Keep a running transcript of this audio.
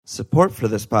Support for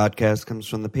this podcast comes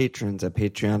from the patrons at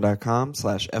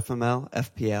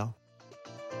patreon.com/FMLFPL.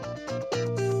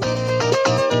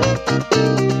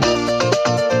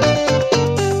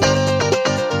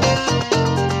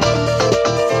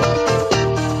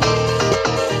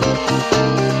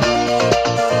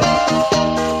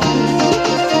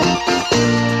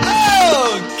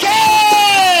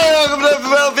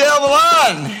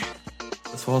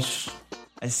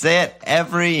 I say it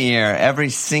every year, every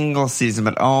single season,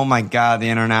 but oh my God, the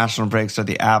international breaks are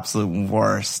the absolute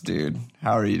worst, dude.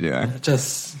 How are you doing?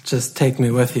 Just take me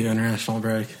with you, international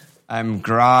break. I'm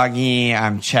groggy.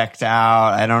 I'm checked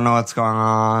out. I don't know what's going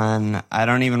on. I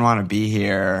don't even want to be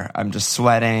here. I'm just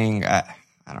sweating. I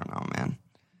don't know, man.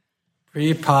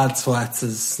 Pre-pod sweats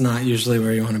is not usually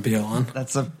where you want to be, Alon.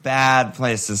 That's a bad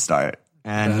place to start.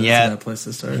 And That's yet, a bad place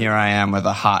to start. Here I am with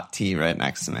a hot tea right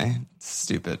next to me.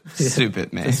 Stupid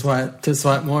me. To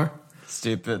sweat more?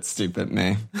 Stupid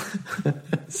me.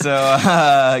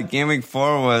 So, Game Week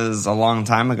 4 was a long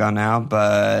time ago now,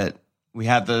 but we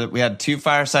had two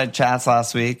fireside chats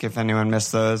last week. If anyone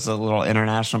missed those, a little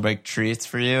international break treats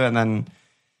for you. And then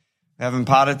we haven't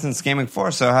potted since Game Week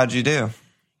 4, so how'd you do?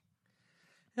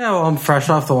 Yeah, well, I'm fresh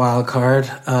off the wild card.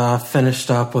 Finished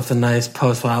up with a nice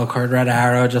post wild card red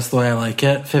arrow, just the way I like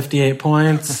it. 58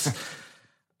 points.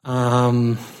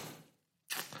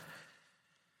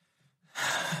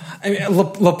 I mean,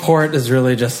 Laporte is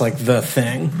really just like the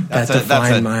thing that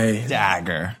defined my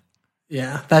dagger.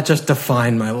 Yeah, that just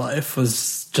defined my life.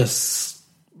 Was just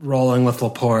rolling with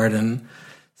Laporte and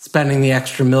spending the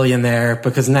extra $1 million there,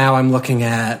 because now I'm looking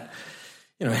at,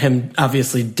 him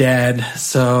obviously dead.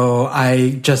 So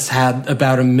I just had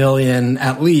about $1 million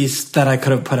at least that I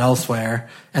could have put elsewhere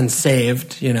and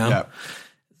saved. Yep.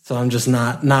 So I'm just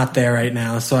not there right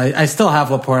now. So I still have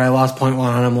Laporte. I lost 0.1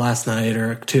 on him last night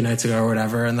or 2 nights ago or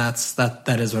whatever, and that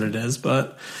is what it is.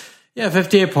 But yeah,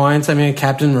 58 points. I mean,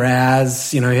 Captain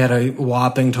Raz, he had a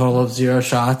whopping total of 0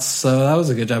 shots, so that was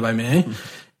a good job by me.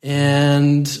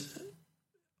 And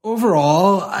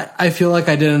overall, I feel like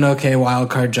I did an okay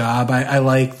wildcard job. I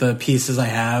like the pieces I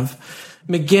have.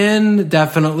 McGinn,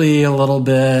 definitely a little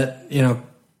bit,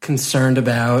 concerned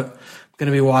about.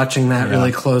 Going to be watching that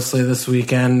really closely this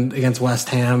weekend against West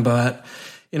Ham, but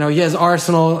he has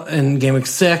Arsenal in Game Week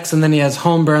 6, and then he has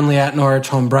home Burnley at Norwich,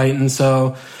 home Brighton.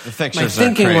 So the fixtures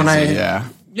are crazy.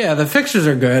 The fixtures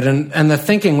are good, and the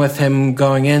thinking with him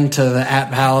going into the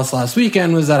at Palace last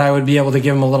weekend was that I would be able to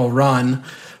give him a little run.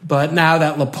 But now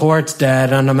that Laporte's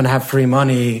dead and I'm going to have free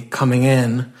money coming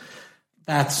in,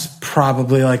 that's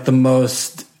probably like the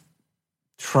most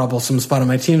troublesome spot on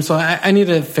my team, so I need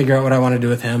to figure out what I want to do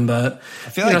with him. But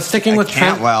I feel like sticking with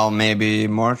Cantwell maybe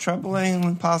more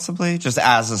troubling, possibly just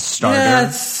as a starter.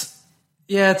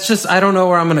 It's just I don't know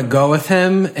where I'm going to go with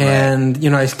him, and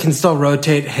I can still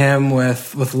rotate him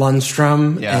with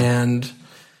Lundstrom, and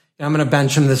I'm going to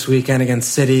bench him this weekend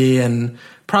against City and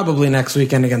probably next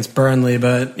weekend against Burnley.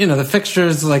 But the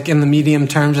fixtures, like in the medium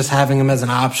term, just having him as an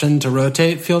option to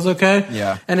rotate feels okay.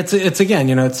 Yeah, and it's again,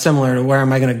 it's similar to where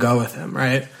am I going to go with him,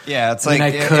 right? Yeah, it's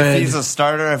if he's a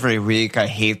starter every week, I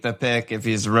hate the pick. If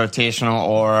he's rotational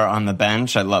or on the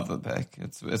bench, I love the pick.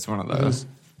 It's one of those.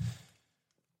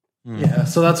 Yeah,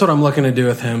 so that's what I'm looking to do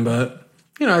with him. But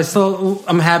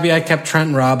I'm happy I kept Trent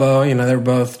and Robbo. They're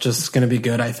both just going to be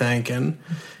good, I think, and.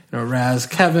 Raz,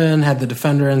 Kevin had the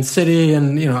defender in City,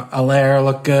 and Allaire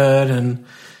looked good, and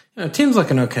team's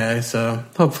looking okay. So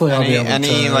hopefully I'll be able to.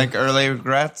 Any early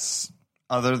regrets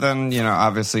other than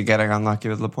obviously getting unlucky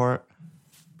with Laporte?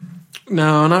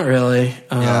 No, not really.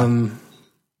 Not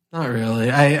really.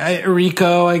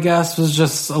 Rico, I guess, was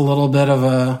just a little bit of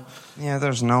a. Yeah,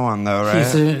 there's no one though,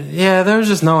 right? There was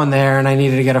just no one there, and I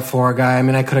needed to get a 4 guy. I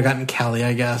mean, I could have gotten Kelly,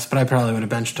 I guess, but I probably would have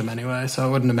benched him anyway, so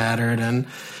it wouldn't have mattered. And.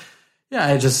 Yeah,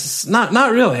 I just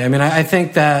not really. I mean, I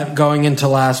think that going into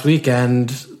last weekend,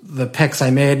 the picks I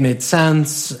made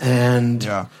sense, and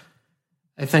I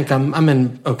think I'm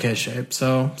in okay shape.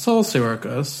 So we'll see where it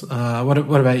goes. What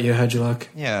about you? How'd you look?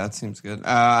 Yeah, that seems good.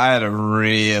 I had a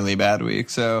really bad week,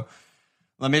 so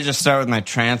let me just start with my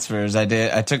transfers. I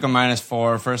took a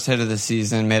 -4, first hit of the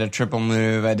season, made a triple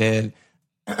move. I did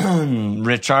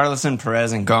Richarlison,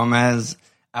 Perez, and Gomez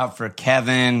out for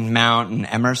Kevin, Mount, and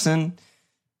Emerson.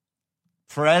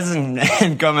 Perez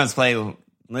and Gomez play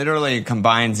literally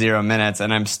combined 0 minutes,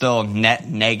 and I'm still net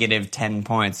negative 10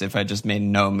 points if I just made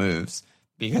no moves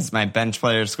because my bench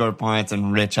players scored points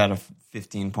and Rich had a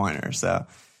 15-pointer. So,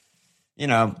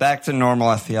 back to normal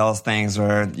FPL things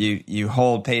where you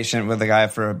hold patient with the guy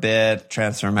for a bit,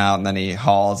 transfer him out, and then he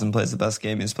hauls and plays the best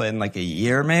game he's played in a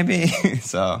year maybe.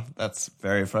 So that's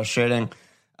very frustrating.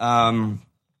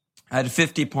 I had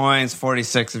 50 points,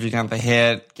 46 if you count the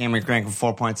hit. Game week rank of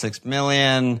 4.6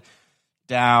 million,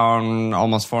 down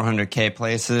almost 400K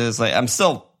places. Like, I'm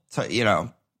still,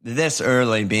 this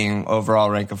early being overall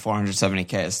rank of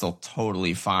 470K is still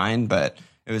totally fine, but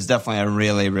it was definitely a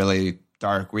really, really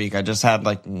dark week. I just had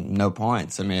like no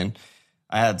points. I mean,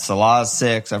 I had Salah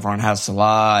 6. Everyone has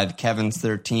Salah. I had Kevin's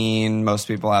 13. Most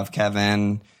people have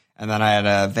Kevin. And then I had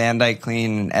a Van Dijk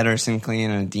clean, an Ederson clean,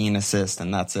 and a Dean assist,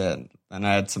 and that's it. And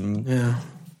I had some,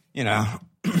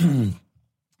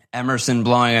 Emerson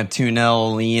blowing a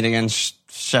 2-0 lead against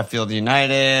Sheffield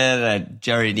United. I had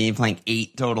Jerry D playing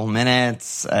 8 total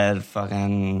minutes. I had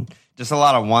just a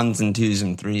lot of 1s and 2s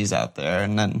and 3s out there.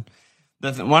 And then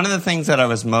one of the things that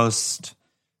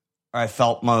I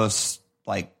felt most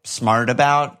like smart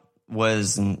about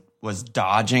was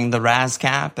dodging the Raz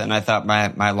cap. And I thought my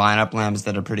lineup lambs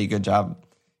did a pretty good job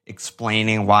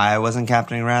explaining why I wasn't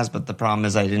captaining Raz. But the problem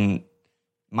is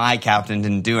my captain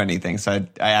didn't do anything, so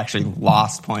I actually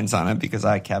lost points on it because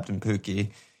I captained Pookie,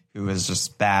 who was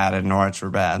just bad, and Norwich were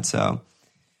bad. So,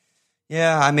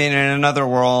 yeah, I mean, in another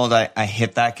world, I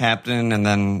hit that captain,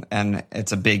 and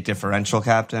it's a big differential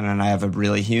captain, and I have a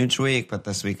really huge week, but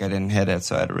this week I didn't hit it,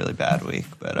 so I had a really bad week.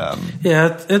 But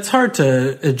yeah, it's hard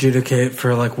to adjudicate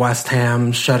for like West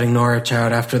Ham shutting Norwich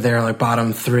out after they're like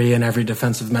bottom 3 in every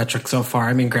defensive metric so far.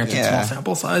 I mean, granted, small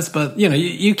sample size, but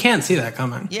you can't see that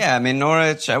coming. Yeah, I mean,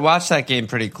 Norwich, I watched that game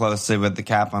pretty closely with the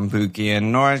cap on Pookie,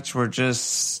 and Norwich were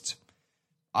just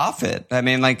off it. I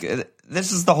mean, like,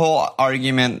 this is the whole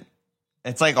argument.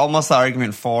 It's like almost the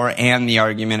argument for and the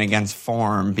argument against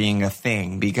form being a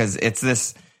thing, because it's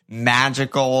this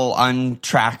magical,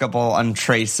 untrackable,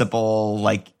 untraceable,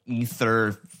 like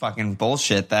ether fucking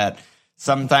bullshit that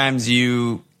sometimes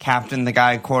you captain the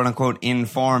guy quote unquote in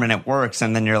form and it works,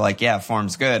 and then you're like, yeah,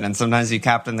 form's good. And sometimes you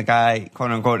captain the guy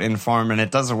quote unquote in form and it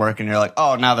doesn't work, and you're like,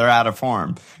 oh, now they're out of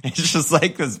form. It's just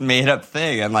like this made up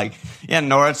thing. And like, yeah,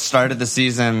 Norwich started the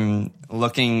season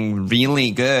looking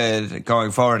really good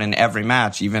going forward in every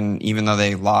match, even though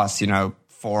they lost,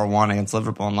 4-1 against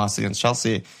Liverpool and lost against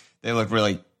Chelsea. They looked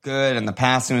really good, and the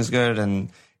passing was good, and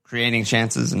creating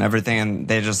chances and everything, and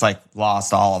they just like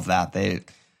lost all of that. A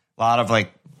lot of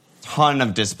like ton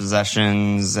of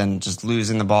dispossessions and just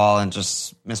losing the ball and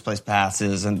just misplaced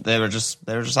passes, and they were just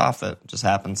off it. It just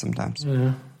happens sometimes.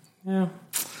 Yeah.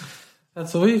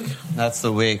 That's the week. That's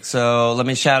the week. So let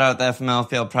me shout out the FML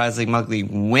Field Prize League Mug League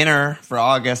winner for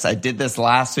August. I did this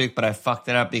last week, but I fucked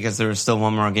it up because there was still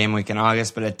one more game week in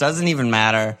August, but it doesn't even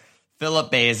matter.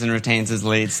 Philip Bazin retains his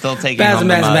lead, still taking home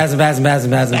the mug.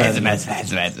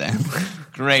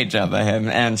 Great job by him.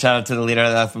 And shout out to the leader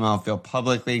of the FML Field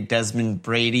Public League, Desmond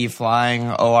Brady,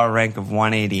 flying OR rank of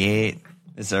 188.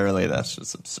 This early, that's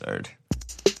just absurd.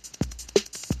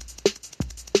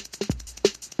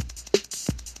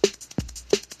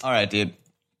 All right, dude.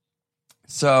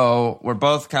 So we're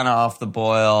both kind of off the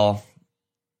boil.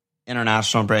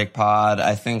 International break pod.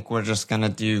 I think we're just going to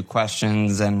do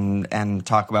questions and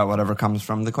talk about whatever comes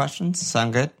from the questions.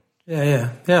 Sound good?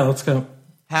 Yeah, let's go.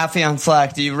 Happy on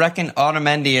Slack. Do you reckon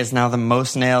Otamendi is now the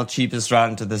most nailed, cheapest route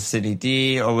into the City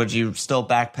D, or would you still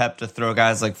back Pep to throw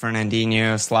guys like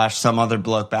Fernandinho / some other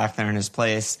bloke back there in his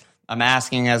place? I'm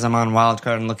asking as I'm on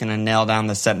wildcard and looking to nail down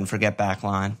the set and forget back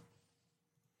line.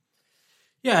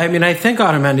 Yeah, I mean, I think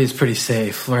Otamendi's pretty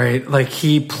safe, right? Like,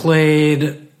 he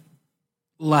played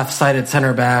left-sided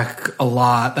center back a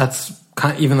lot. That's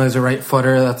kind of, even though he's a right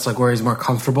footer, that's like where he's more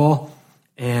comfortable.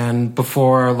 And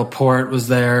before Laporte was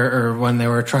there, or when they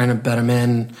were trying to bet him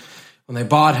in, when they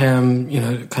bought him,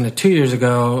 kind of 2 years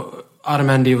ago,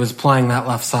 Otamendi was playing that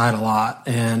left side a lot,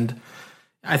 and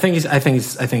I think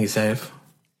he's safe.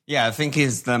 Yeah, I think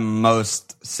he's the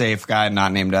most safe guy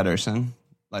not named Ederson.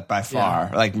 Like, by far.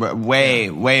 Yeah. Like,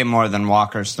 way more than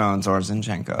Walker, Stones, or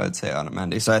Zinchenko, I'd say,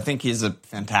 Otamendi. So I think he's a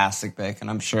fantastic pick, and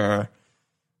I'm sure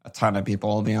a ton of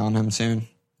people will be on him soon.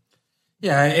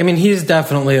 Yeah, I mean, he's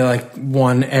definitely, like,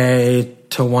 1A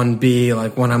to 1B.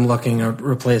 Like, when I'm looking at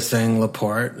replacing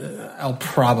Laporte, I'll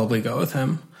probably go with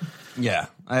him. Yeah,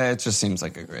 it just seems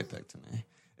like a great pick to me.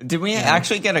 Did we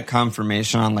actually get a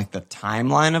confirmation on, like, the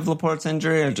timeline of Laporte's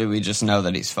injury, or do we just know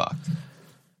that he's fucked?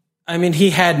 I mean, he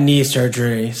had knee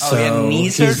surgery. So he had knee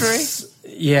surgery?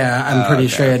 Yeah, I'm pretty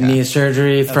sure he had kney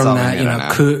surgery from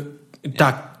that,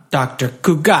 Dr.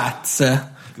 Cugat,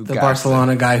 the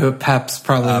Barcelona guy who Pep's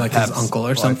probably Pep's his uncle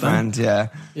or something.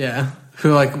 Yeah.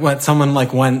 Who went,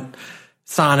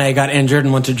 Sané got injured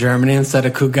and went to Germany instead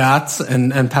of Cugat,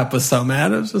 and Pep was so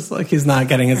mad. It was just like, he's not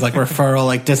getting his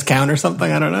referral discount or something.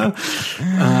 I don't know.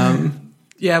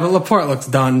 Yeah, but Laporte looks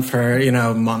done for,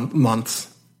 months.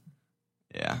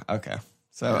 Yeah, okay.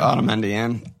 So Otamendi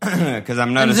in because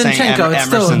I'm noticing Zinchenko,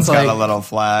 Emerson's got like, a little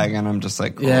flag, and I'm just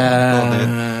like, cool,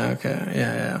 okay,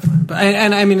 yeah. But,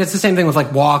 and I mean, it's the same thing with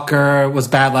like Walker was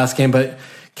bad last game, but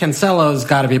Cancelo's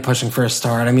got to be pushing for a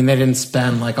start. I mean, they didn't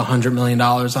spend like $100 million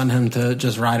on him to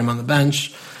just ride him on the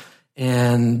bench,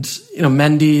 and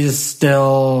Mendy's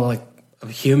still like a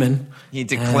human. He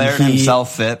declared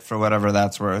himself fit for whatever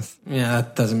that's worth. Yeah,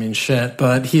 that doesn't mean shit,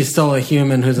 but he's still a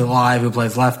human who's alive who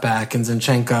plays left back, and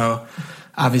Zinchenko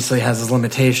obviously has his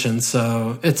limitations.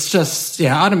 So it's just,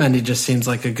 Otamendi just seems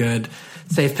like a good,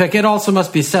 safe pick. It also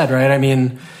must be said, right? I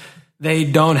mean, they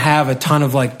don't have a ton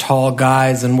of like tall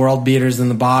guys and world beaters in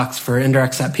the box for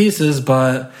indirect set pieces,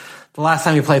 but the last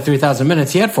time he played 3,000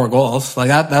 minutes, he had 4 goals. Like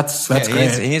that's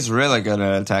great. He's really good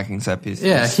at attacking set pieces.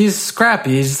 Yeah, he's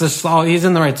scrappy. He's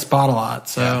in the right spot a lot.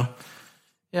 So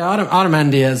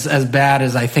Otamendi is as bad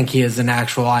as I think he is in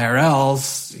actual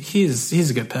IRLs.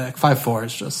 He's a good pick. 5'4"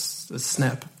 is just a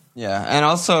snip. Yeah, and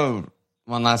also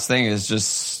one last thing is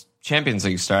just Champions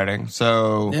League starting.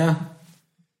 So a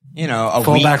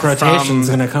fullback rotation is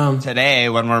going to come today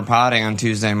when we're potting on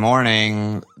Tuesday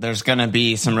morning. There's going to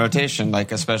be some rotation,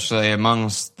 like especially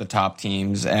amongst the top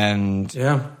teams, and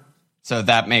so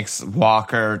that makes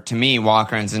Walker and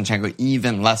Zinchenko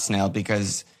even less nailed,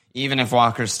 because even if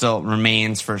Walker still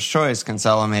remains first choice,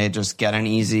 Cancelo may just get an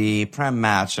easy Prem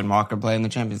match and Walker play in the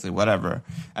Champions League, whatever.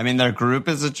 I mean, their group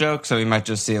is a joke, so we might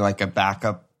just see like a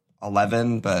backup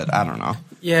 11, but I don't know.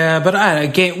 Yeah, but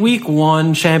week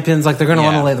 1 champions, like they're going to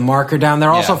want to lay the marker down. They're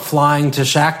also flying to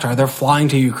Shakhtar. They're flying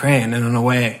to Ukraine in an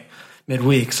away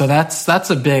midweek. So that's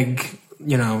a big,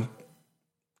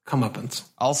 comeuppance.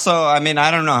 Also, I mean,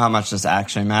 I don't know how much this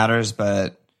actually matters,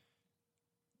 but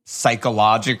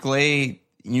psychologically,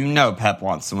 Pep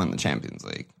wants to win the Champions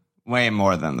League way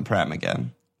more than the Prem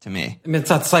again, to me. I mean, it's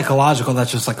not psychological.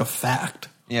 That's just like a fact.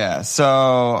 Yeah,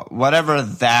 so whatever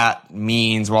that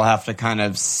means, we'll have to kind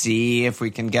of see if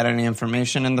we can get any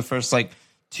information in the first,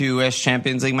 2-ish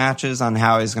Champions League matches on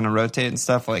how he's going to rotate and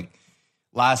stuff. Like,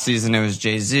 last season, it was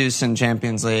Jesus in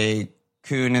Champions League,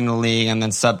 Kuhn in the league, and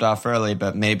then subbed off early,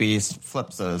 but maybe he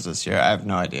flips those this year. I have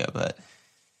no idea, but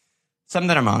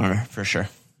something to monitor, for sure.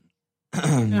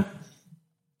 Yeah.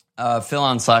 Phil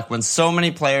on Slack, when so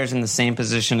many players in the same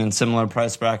position and similar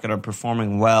price bracket are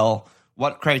performing well,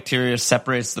 what criteria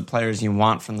separates the players you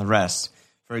want from the rest?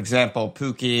 For example,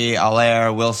 Pukki,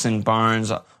 Allaire, Wilson,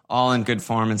 Barnes, all in good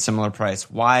form and similar price.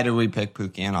 Why do we pick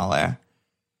Pukki and Allaire?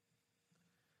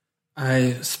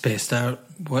 I spaced out.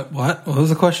 What was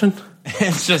the question?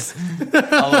 It's just,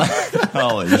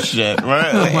 holy shit. Oh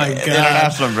my God.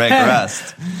 International break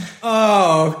rest.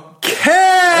 Okay.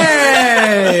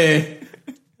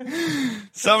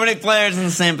 So many players in the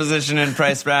same position and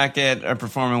price bracket are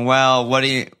performing well.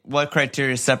 What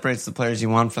criteria separates the players you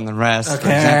want from the rest? Okay, For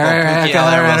example, Pukki,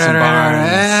 Allaire, Wilson,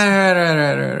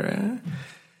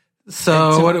 Barnes.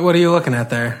 So what are you looking at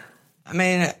there? I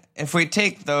mean, if we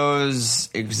take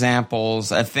those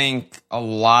examples, I think a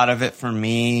lot of it for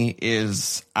me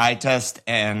is eye test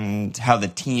and how the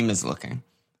team is looking.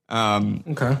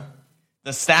 Okay. The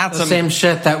stats... The same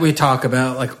shit that we talk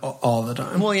about, all the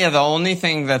time. Well, yeah, the only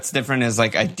thing that's different is,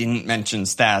 I didn't mention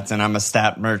stats, and I'm a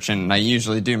stat merchant, and I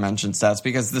usually do mention stats,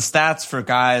 because the stats for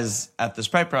guys at this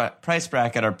price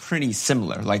bracket are pretty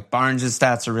similar. Barnes'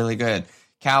 stats are really good.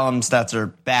 Callum's stats are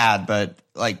bad, but,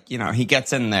 he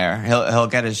gets in there. He'll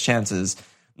get his chances.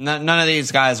 None of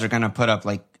these guys are going to put up,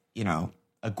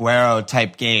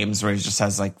 Aguero-type games where he just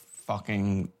has,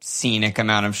 fucking scenic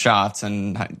amount of shots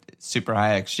and super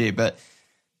high XG, but...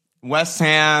 West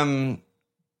Ham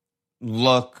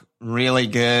look really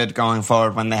good going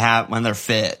forward when they're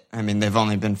fit. I mean, they've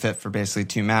only been fit for basically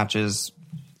 2 matches,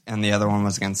 and the other one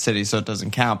was against City, so it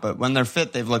doesn't count. But when they're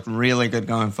fit, they've looked really good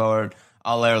going forward.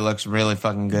 Allaire looks really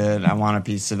fucking good. I want a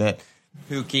piece of it.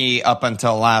 Pukki, up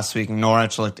until last week,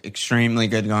 Norwich looked extremely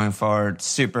good going forward,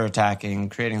 super attacking,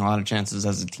 creating a lot of chances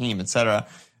as a team, etc.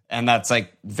 And that's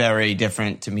very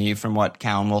different to me from what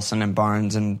Callum Wilson and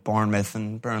Barnes and Bournemouth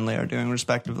and Burnley are doing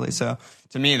respectively. So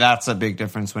to me, that's a big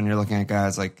difference when you're looking at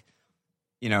guys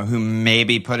who may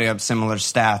be putting up similar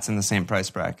stats in the same price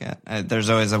bracket. There's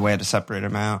always a way to separate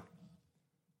them out.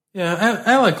 Yeah,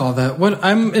 I like all that.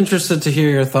 I'm interested to hear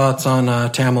your thoughts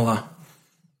on Tamala.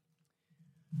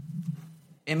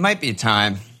 It might be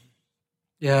time.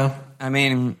 Yeah. I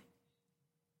mean...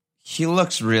 He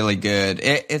looks really good.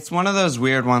 It's one of those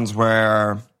weird ones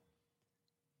where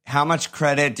how much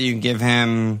credit do you give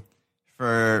him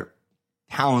for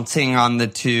pouncing on the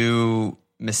 2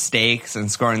 mistakes and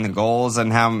scoring the goals,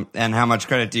 and how much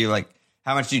credit do you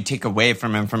how much do you take away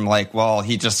from him from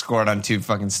he just scored on 2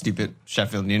 fucking stupid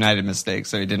Sheffield United mistakes,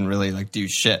 so he didn't really do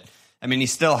shit. I mean, he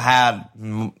still had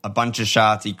a bunch of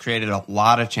shots. He created a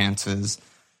lot of chances.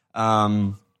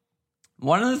 One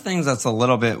of the things that's a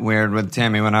little bit weird with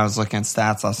Tammy when I was looking at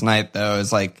stats last night, though,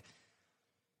 is like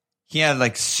he had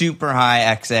like super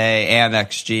high XA and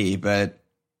XG, but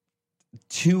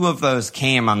 2 of those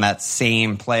came on that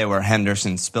same play where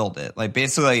Henderson spilled it. Like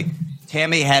basically,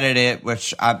 Tammy headed it,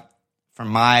 which from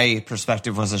my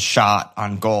perspective was a shot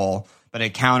on goal, but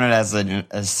it counted as an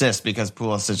assist because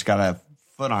Pulisic got a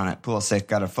foot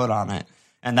on it.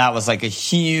 And that was like a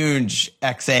huge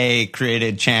XA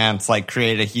created chance, like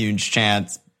create a huge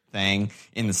chance thing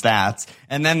in the stats.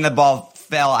 And then the ball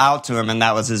fell out to him, and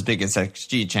that was his biggest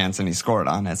XG chance, and he scored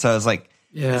on it. So it was like,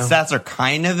 the stats are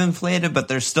kind of inflated, but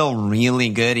they're still really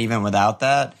good even without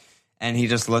that. And he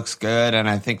just looks good, and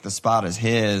I think the spot is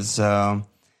his. So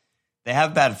they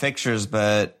have bad fixtures,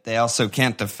 but they also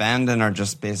can't defend and are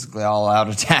just basically all out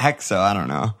attack. So I don't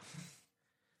know.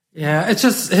 Yeah, it's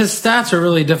just his stats are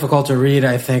really difficult to read,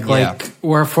 I think. Like,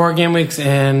 we're 4 game weeks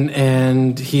in,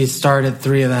 and he started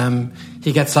 3 of them.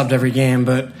 He gets subbed every game,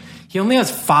 but he only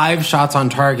has 5 shots on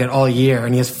target all year,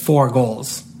 and he has 4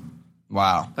 goals.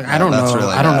 Wow. Like, I don't know.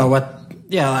 Really I don't know what.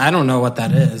 Yeah, I don't know what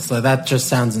that is. Like, that just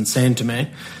sounds insane to me.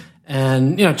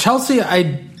 And Chelsea,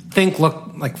 I think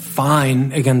looked like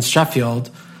fine against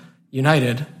Sheffield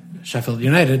United,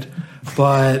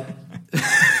 but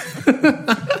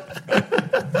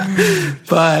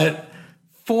but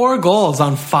 4 goals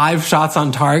on 5 shots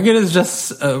on target is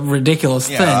just a ridiculous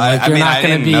thing. Like, you're not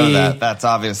going to be. Know that. That's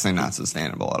obviously not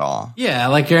sustainable at all. Yeah,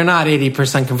 like you're not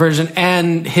 80% conversion,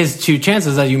 and his 2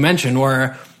 chances, as you mentioned,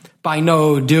 were by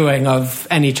no doing of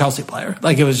any Chelsea player.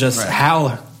 Like, it was just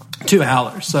 2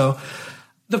 howlers. So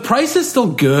the price is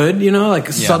still good, like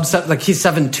subset. Like, he's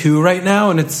 7.2 right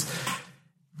now, and it's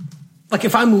like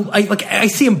I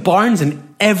see him Barnes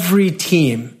in every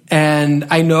team. And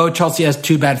I know Chelsea has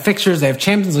 2 bad fixtures. They have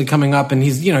Champions League coming up, and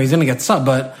he's going to get subbed.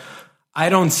 But I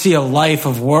don't see a life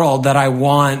of world that I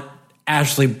want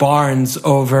Ashley Barnes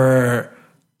over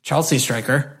Chelsea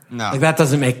striker. No, like that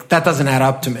doesn't add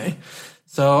up to me.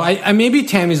 So I maybe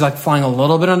Tammy's like flying a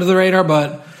little bit under the radar,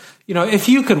 but if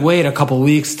you could wait a couple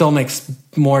weeks, still makes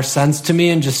more sense to me,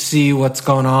 and just see what's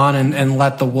going on and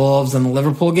let the Wolves and the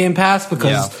Liverpool game pass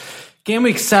because. Yeah. Game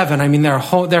week 7, I mean, their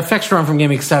fixture run from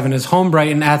game week 7 is home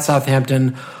Brighton, at Southampton,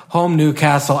 home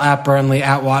Newcastle, at Burnley,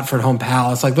 at Watford, home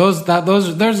Palace. Like there's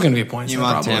going to be points. You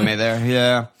want probably. Tammy there,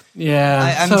 yeah,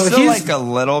 yeah. I'm still like a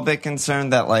little bit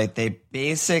concerned that like they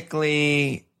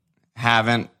basically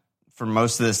haven't for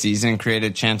most of the season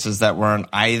created chances that weren't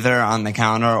either on the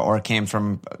counter or came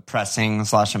from pressing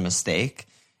 / a mistake,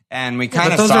 and we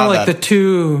kind of saw those are like that. the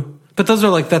 2. But those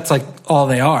are like that's like all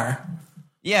they are.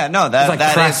 Yeah, no, that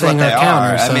is what they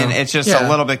are. I mean, it's just a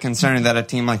little bit concerning that a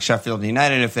team like Sheffield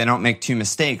United, if they don't make 2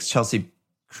 mistakes, Chelsea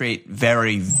create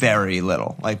very, very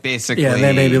little. Like basically,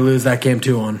 they maybe lose that game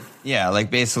 2-1. Yeah,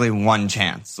 like basically 1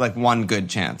 chance, like 1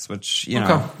 good chance, which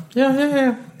Yeah.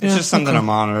 It's just something to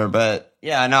monitor. But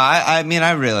yeah, no, I mean,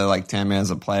 I really like Tammy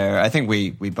as a player. I think we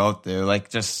both do.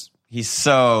 Like, just he's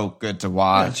so good to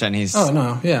watch, and he's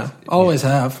always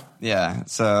have. Yeah,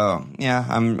 so yeah,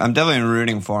 I'm definitely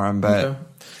rooting for him, but. Okay.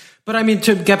 But I mean,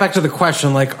 to get back to the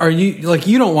question, like, are you like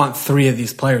you don't want 3 of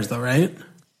these players, though, right?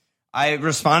 I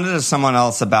responded to someone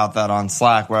else about that on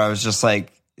Slack, where I was just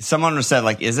like, someone said,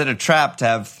 like, is it a trap to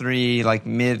have 3 like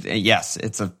mid? Yes,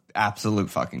 it's an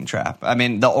absolute fucking trap. I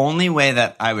mean, the only way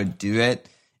that I would do it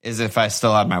is if I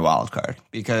still had my wild card,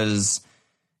 because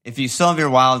if you still have your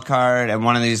wild card and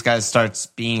one of these guys starts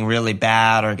being really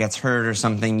bad or gets hurt or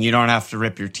something, you don't have to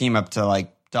rip your team up to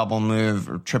like double move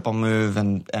or triple move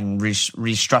and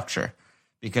restructure,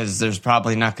 because there's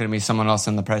probably not going to be someone else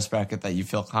in the price bracket that you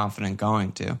feel confident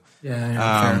going to.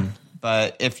 Yeah.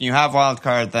 But if you have wild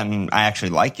card, then I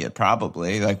actually like it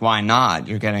probably. Like, why not?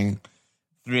 You're getting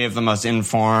 3 of the most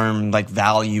informed, like,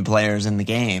 value players in the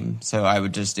game. So I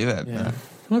would just do it. Yeah.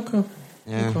 Okay.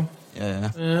 Yeah. Okay.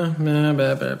 Yeah.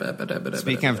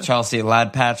 Speaking of Chelsea,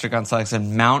 Lad Patrick on Slack said,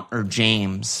 Mount or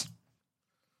James?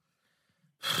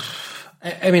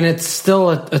 I mean, it's still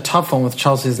a tough one with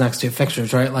Chelsea's next 2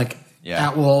 fixtures, right? Like,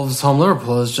 at Wolves, home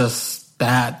Liverpool is just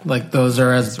bad. Like, those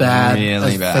are as bad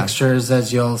fixtures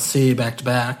as you'll see back to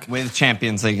back. With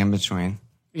Champions League in between.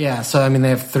 Yeah, so, I mean, they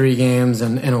have 3 games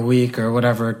in a week or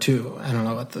whatever, too. I don't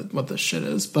know what the shit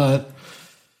is, but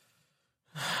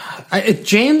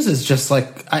James is just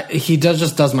like, he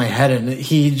does my head in.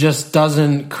 He just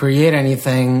doesn't create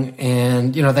anything,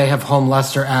 and, they have home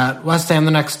Leicester, at West Ham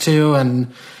the next 2,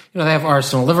 and they have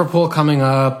Arsenal, Liverpool coming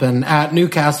up, and at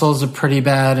Newcastle is a pretty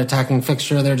bad attacking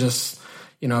fixture. They're just,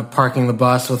 parking the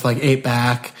bus with like 8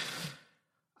 back.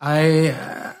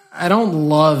 I I don't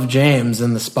love James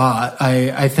in the spot.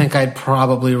 I think I'd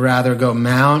probably rather go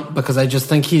Mount because I just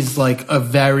think he's like a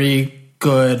very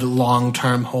good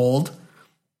long-term hold.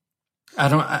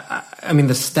 I mean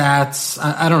the stats.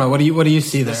 I don't know. What do you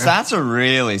see there? The stats are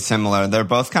really similar. They're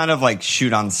both kind of like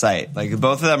shoot on sight. Like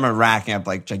both of them are racking up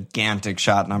like gigantic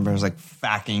shot numbers, like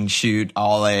facking shoot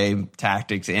all A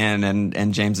tactics in,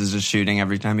 and James is just shooting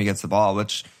every time he gets the ball,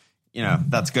 which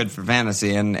that's good for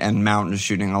fantasy. And Mount is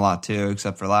shooting a lot too,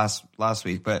 except for last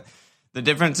week. But the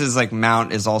difference is like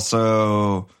Mount is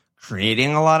also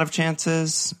creating a lot of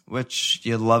chances, which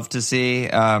you'd love to see.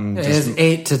 It is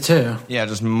 8-2. Yeah,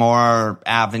 just more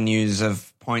avenues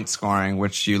of point scoring,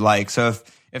 which you like. So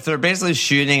if they're basically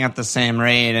shooting at the same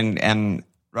rate and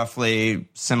roughly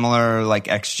similar, like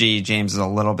XG, James is a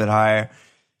little bit higher,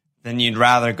 then you'd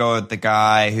rather go with the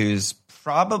guy who's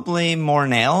probably more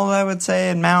nailed, I would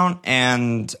say, in Mount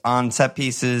and on set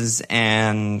pieces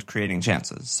and creating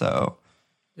chances. So,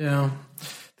 yeah.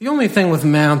 The only thing with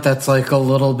Mount that's like a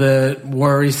little bit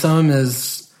worrisome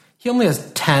is he only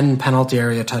has 10 penalty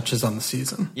area touches on the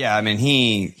season. Yeah, I mean,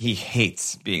 he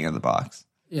hates being in the box.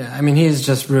 Yeah, I mean, he's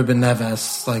just Ruben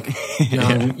Neves, like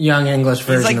young English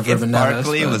version of Ruben Neves. If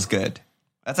Barkley was good.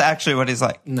 That's actually what he's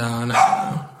like. No.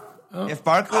 Oh. If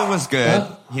Barkley was good,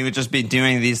 he would just be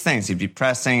doing these things. He'd be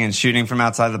pressing and shooting from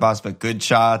outside the box, but good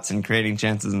shots and creating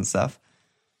chances and stuff.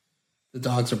 The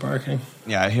dogs are barking.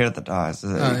 Yeah, I hear the dogs.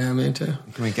 Yeah, me too.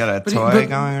 Can we get a toy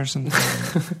going or something?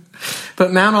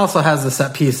 But Mount also has the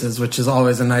set pieces, which is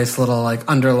always a nice little like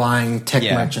underlying tick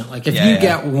merchant. Like if you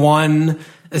get one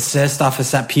assist off a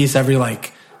set piece every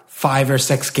like 5 or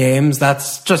 6 games,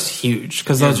 that's just huge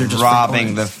because those are just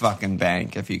robbing the fucking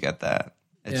bank if you get that.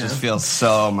 It just feels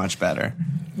so much better.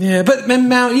 Yeah, but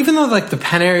Mount, even though like the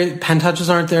pen touches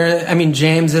aren't there, I mean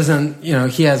James isn't.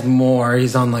 He has more.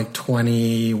 He's on like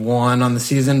 21 on the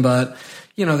season, but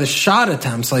the shot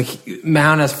attempts, like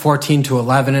Mount has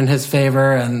 14-11 in his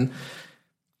favor, and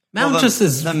Mount just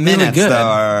is the really minutes good.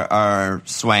 Though are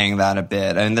swaying that a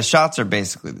bit. I mean the shots are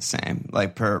basically the same.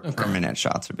 Like per minute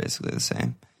shots are basically the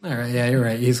same. All right, yeah, you're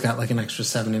right. He's got like an extra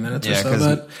 70 minutes or so.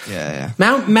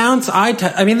 But Mount's eye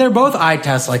test. I mean, they're both eye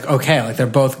tests. Like okay, like they're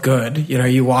both good.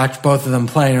 You watch both of them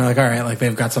play, and you're like, all right, like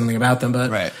they've got something about them.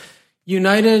 But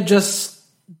United just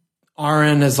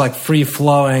aren't as like free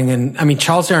flowing, and I mean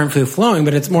Chelsea aren't free flowing,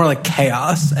 but it's more like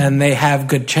chaos, and they have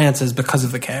good chances because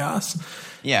of the chaos.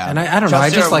 Yeah, and I don't know.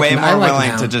 Chelsea I just are like way more willing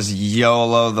Mount to just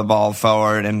YOLO the ball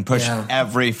forward and push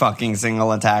every fucking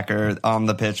single attacker on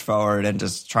the pitch forward and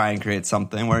just try and create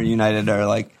something. Where United are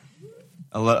like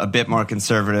a bit more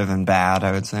conservative and bad,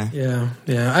 I would say. Yeah.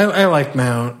 I like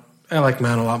Mount. I like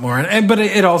Mount a lot more, but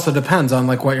it also depends on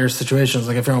like what your situation is.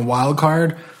 Like if you're on wild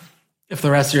card, if the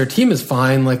rest of your team is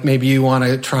fine, like maybe you want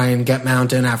to try and get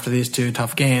Mount in after these 2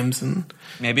 tough games, and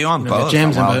maybe you want both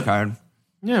James on wild card.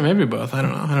 Yeah, maybe both. I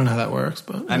don't know. I don't know how that works,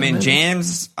 but I mean, maybe.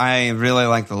 James, I really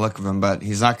like the look of him, but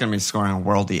he's not going to be scoring a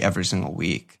worldie every single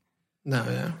week. No,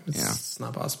 it's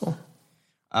not possible.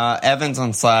 Evans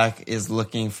on Slack is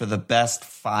looking for the best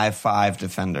 5-5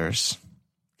 defenders.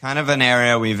 Kind of an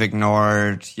area we've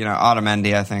ignored.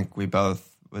 Otamendi, I think we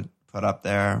both would put up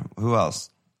there. Who else?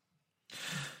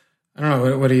 I don't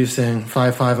know. What are you saying?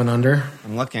 5-5 and under?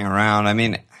 I'm looking around. I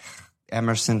mean,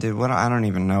 Emerson, dude. I don't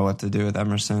even know what to do with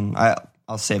Emerson.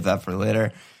 I'll save that for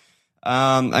later.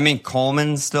 I mean,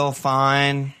 Coleman's still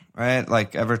fine, right?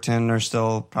 Like Everton are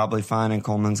still probably fine, and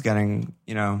Coleman's getting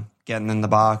in the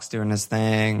box, doing his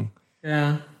thing.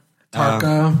 Yeah,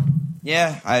 Tarko.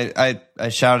 I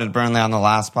shouted Burnley on the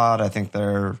last pod. I think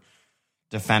their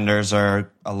defenders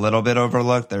are a little bit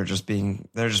overlooked. They're just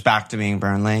back to being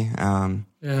Burnley.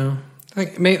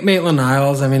 Like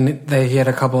Maitland-Niles, I mean, he had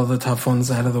a couple of the tough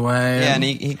ones out of the way. Yeah, and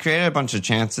he created a bunch of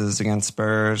chances against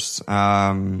Spurs.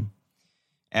 And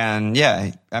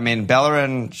yeah, I mean,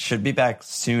 Bellerin should be back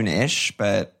soon-ish,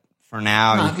 but for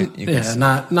now,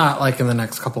 not like in the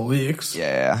next couple of weeks.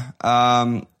 Yeah.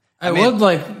 I would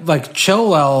like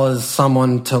Chilwell is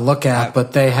someone to look at,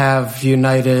 but they have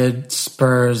United,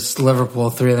 Spurs, Liverpool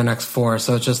 3 of the next 4,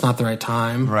 so it's just not the right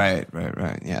time. Right.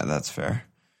 Yeah, that's fair.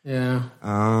 Yeah.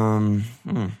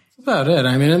 That's about it.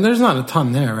 I mean, and there's not a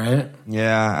ton there, right?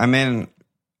 Yeah. I mean,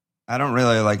 I don't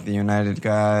really like the United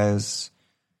guys.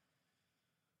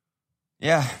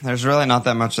 Yeah, there's really not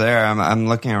that much there. I'm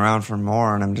looking around for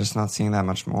more, and I'm just not seeing that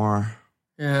much more.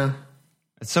 Yeah.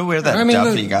 It's so weird that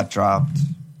Duffy got dropped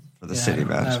for the City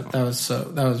match. That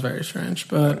was very strange,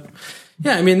 but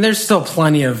yeah, I mean, there's still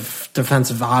plenty of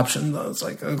defensive options. Though. It's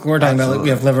like we're talking about, like, we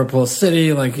have Liverpool,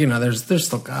 City, like there's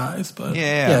still guys, but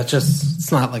yeah,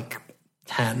 it's not like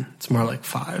 10. It's more like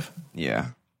 5. Yeah.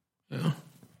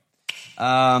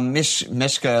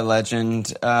 Mishka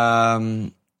legend.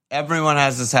 Everyone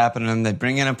has this happen to them. They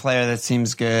bring in a player that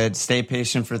seems good, stay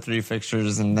patient for 3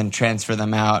 fixtures, and then transfer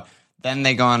them out. Then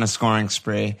they go on a scoring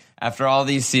spree. After all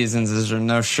these seasons, is there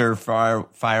no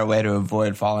surefire way to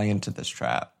avoid falling into this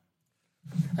trap?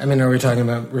 I mean, are we talking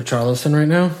about Richarlison right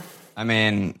now? I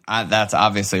mean, that's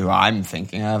obviously who I'm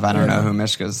thinking of. I don't know who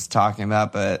Mishka's talking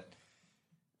about, but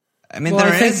I mean,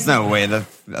 there is no way to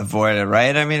avoid it,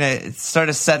 right? I mean, it's sort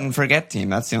of set and forget team.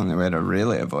 That's the only way to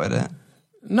really avoid it.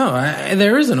 No,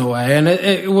 there isn't a way.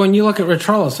 And when you look at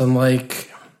Richarlison,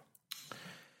 like,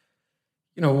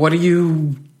 what do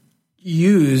you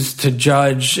use to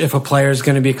judge if a player is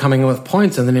going to be coming in with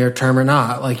points in the near term or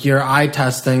not? Like, you're eye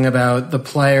testing about the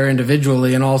player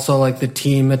individually and also like the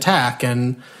team attack.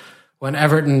 And when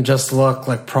Everton just look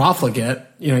like profligate,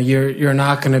 you're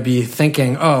not going to be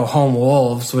thinking, oh, home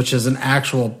Wolves, which is an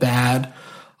actual bad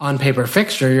on paper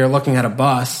fixture. You're looking at a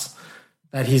bus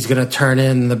that he's going to turn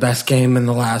in the best game in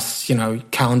the last,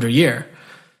 calendar year.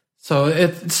 So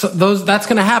that's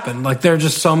going to happen. Like, there are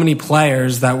just so many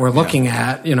players that we're looking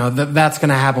at, that's going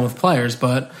to happen with players.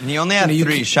 But and he only had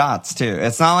 3 shots too.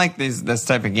 It's not like this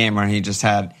type of game where he just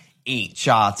had 8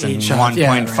 shots and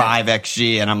 1.5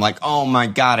 XG. And I'm like, oh my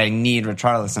God, I need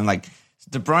Richarlison. Like,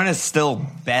 De Bruyne is still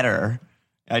better.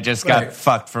 I just got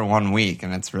fucked for 1 week,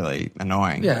 and it's really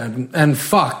annoying. Yeah, and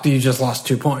fucked, you just lost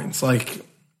 2 points. Like,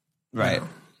 right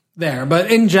there.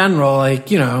 But in general,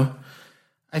 like,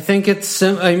 I think it's,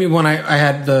 I mean, when I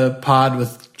had the pod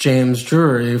with James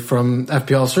Drury from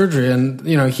FPL Surgery, and,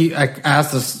 I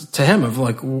asked this to him of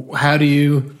like, how do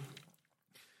you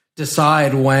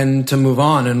decide when to move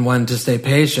on and when to stay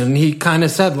patient? And he kind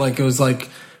of said like, it was like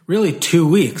really 2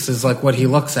 weeks is like what he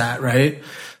looks at, right?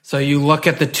 So you look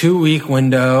at the 2 week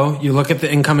window, you look at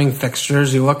the incoming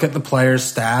fixtures, you look at the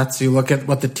players' stats, you look at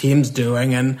what the team's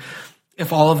doing, and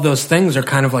if all of those things are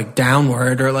kind of like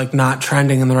downward or like not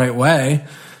trending in the right way,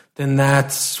 then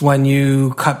that's when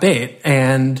you cut bait.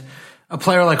 And a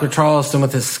player like Richarlison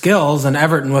with his skills and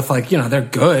Everton with like, they're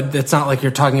good. It's not like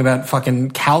you're talking about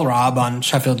fucking Calrob on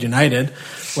Sheffield United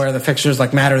where the fixtures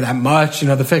like matter that much.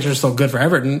 The fixture's still good for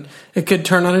Everton. It could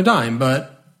turn on a dime,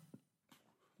 but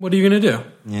what are you going to do?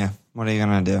 Yeah. What are you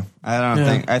going to do?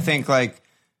 I think like,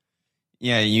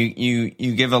 yeah, you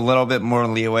give a little bit more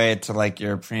leeway to like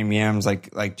your premiums,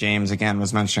 like James again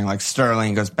was mentioning, like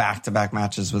Sterling goes back-to-back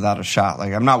matches without a shot.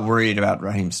 Like, I'm not worried about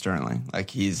Raheem Sterling. Like,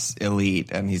 he's elite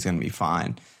and he's going to be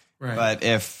fine. Right. But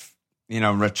if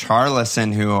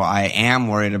Richarlison, who I am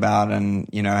worried about, and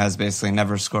has basically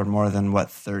never scored more than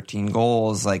 13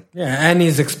 goals, like, yeah, and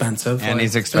he's expensive. And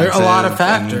he's expensive. There are a lot of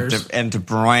factors. And De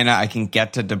Bruyne, I can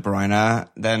get to De Bruyne.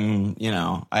 Then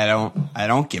I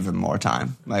don't give him more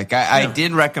time. Like, I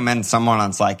did recommend someone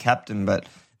on Sly Captain, but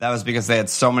that was because they had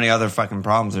so many other fucking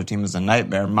problems. Their team was a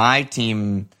nightmare. My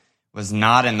team was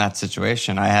not in that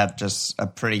situation. I had just a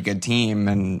pretty good team,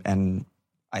 and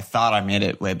I thought I made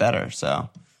it way better. So.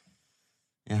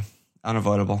 Yeah,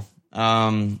 unavoidable.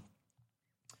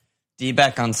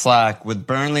 D-Beck on Slack, with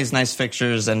Burnley's nice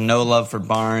fixtures and no love for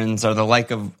Barnes, are the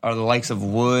likes of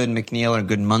Wood, McNeil, or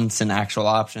Goodmunson actual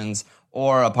options?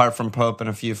 Or apart from Pope and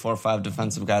a few 4-5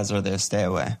 defensive guys, are they a stay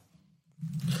away?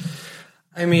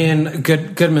 I mean,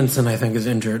 Goodmanson I think is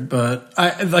injured, but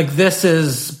this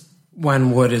is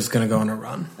when Wood is going to go on a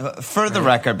run. For the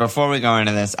record, before we go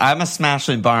into this, I'm a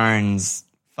Smashley Barnes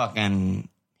fucking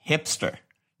hipster.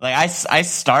 Like, I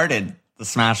started the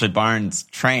Smashley Barnes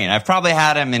train. I've probably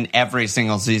had him in every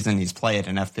single season he's played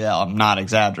in FPL. I'm not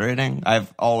exaggerating.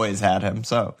 I've always had him.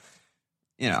 So,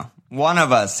 one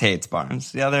of us hates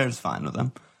Barnes. The other is fine with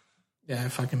him. Yeah, I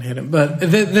fucking hate him. But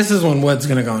this is when Wood's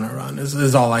going to go on a run,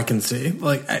 is all I can see.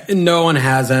 Like, no one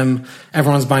has him.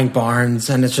 Everyone's buying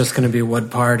Barnes, and it's just going to be Wood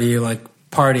party, like,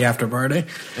 party after party.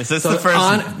 Is this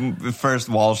the first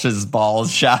Walsh's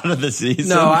balls shot of the season?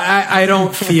 No, I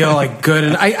don't feel like good.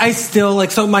 And I still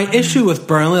like, so my issue with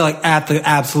Burnley, like at the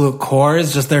absolute core,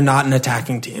 is just they're not an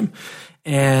attacking team.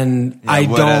 And I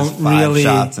Wood don't has 5 really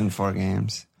shots in 4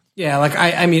 games. Yeah, like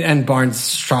I mean, and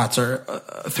Barnes' shots are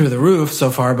through the roof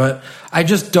so far, but I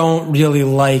just don't really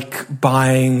like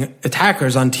buying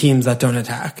attackers on teams that don't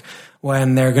attack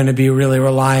when they're going to be really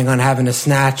relying on having to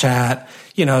snatch at,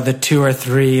 the 2 or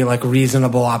 3 like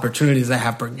reasonable opportunities they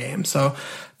have per game. So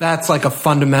that's like a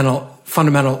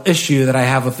fundamental issue that I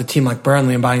have with a team like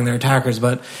Burnley and buying their attackers.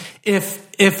 But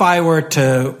if I were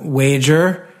to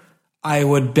wager, I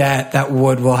would bet that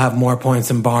Wood will have more points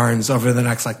than Barnes over the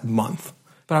next like month.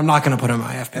 But I'm not going to put him in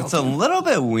my FPL. It's a little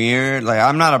bit weird. Like,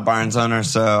 I'm not a Barnes owner,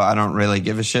 so I don't really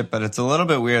give a shit. But it's a little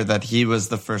bit weird that he was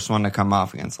the first one to come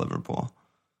off against Liverpool.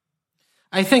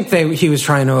 I think he was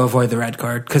trying to avoid the red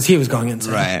card because he was going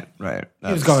insane. Right.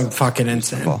 He was going fucking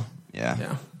insane.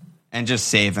 Yeah. And just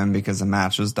save him because the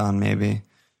match was done, maybe.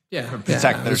 Yeah.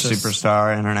 Protect their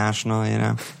superstar international,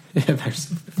 Yeah, there's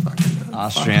fucking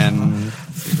Austrian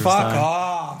fuck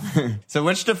off. So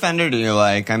which defender do you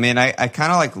like? I mean, I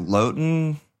kind of like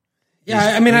Loughton. Yeah,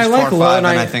 I mean, I like Loughton.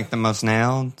 I think the most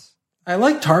nailed. I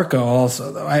like Tarko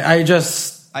also, though. I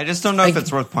just don't know if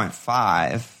it's worth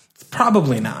 0.5.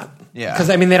 Probably not. Yeah, because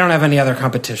I mean, they don't have any other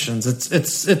competitions.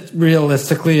 It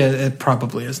realistically, it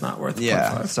probably is not worth.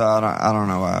 Yeah, 0.5. so I don't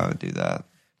know why I would do that.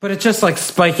 But it's just like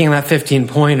spiking that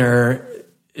 15-pointer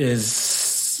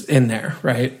is in there,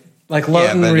 right? Like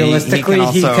Loughton, realistically,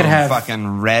 he could have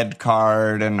fucking red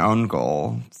card and own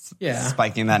goal. Yeah,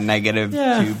 spiking that negative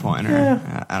 2-pointer.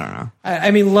 Yeah. I don't know.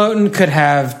 I mean, Loughton could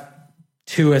have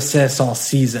 2 assists all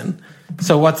season.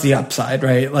 So what's the upside,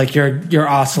 right? Like you're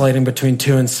oscillating between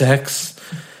 2 and 6.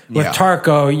 With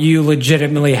Tarko, you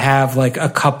legitimately have like a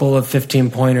couple of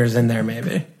 15-pointers in there,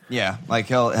 maybe. Yeah, like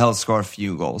he'll score a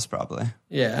few goals probably.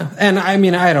 Yeah, and I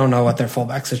mean, I don't know what their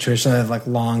fullback situation is, like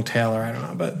Long, Taylor, I don't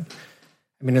know, but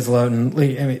I mean, is Loughton?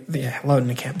 I mean,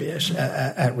 Loughton can't be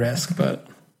at risk, but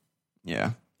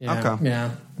yeah. Okay.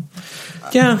 Yeah,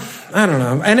 I don't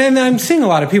know. And then I'm seeing a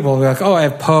lot of people be like, oh, I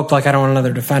have Pope, like I don't want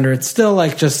another defender. It's still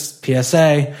like just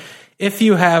PSA. If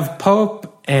you have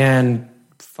Pope and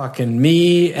fucking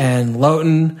me and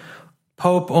Loughton,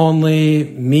 Pope only,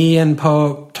 me and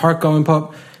Pope, Tarko and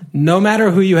Pope, no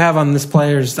matter who you have on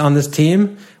this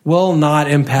team will not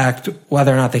impact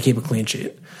whether or not they keep a clean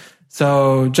sheet.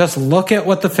 So just look at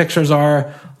what the fixtures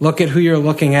are, look at who you're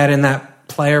looking at in that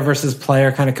player versus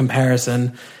player kind of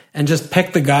comparison, and just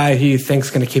pick the guy who you think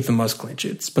is going to keep the most clean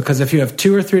sheets. Because if you have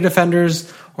 2 or 3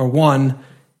 defenders or 1,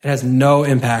 it has no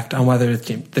impact on whether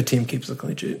the team keeps a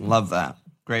clean sheet. Love that.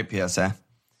 Great PSA.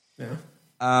 Yeah.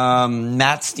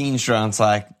 Matt Steenstra on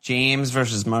Slack. James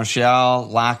versus Martial.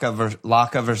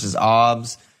 Laka versus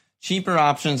Obbs. Cheaper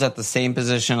options at the same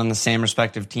position on the same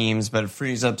respective teams, but it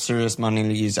frees up serious money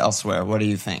to use elsewhere. What do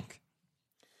you think?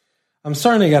 I'm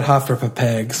starting to get hot for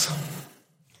Pepegs.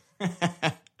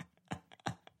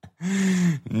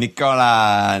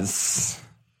 Nicolas.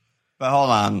 But hold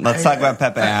on. Let's talk about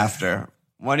Pepe after.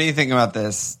 What do you think about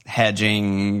this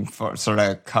hedging for sort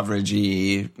of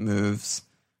coveragey moves?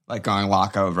 Like going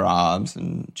Laka over Obbs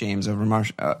and James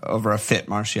over a fit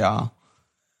Martial.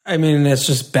 I mean, it's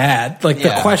just bad. Like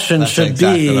the question should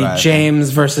exactly be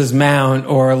James versus Mount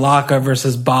or Laka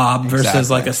versus Bob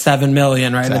versus like a 7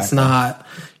 million, right? Exactly. It's not,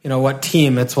 what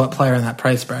team, it's what player in that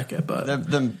price bracket. But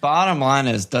the bottom line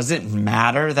is, does it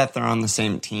matter that they're on the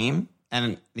same team?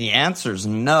 And the answer is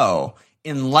no.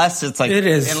 Unless it's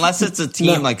unless it's a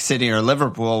team like City or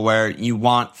Liverpool where you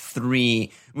want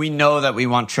 3. We know that we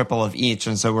want triple of each,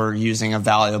 and so we're using a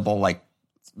valuable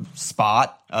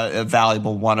spot, a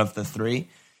valuable one of the 3.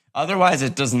 Otherwise,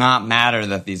 it does not matter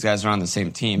that these guys are on the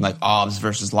same team, like Obbs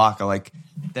versus Laka.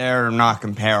 They're not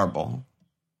comparable.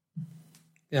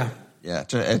 Yeah,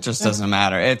 it just doesn't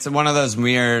matter. It's one of those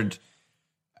weird.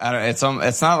 It's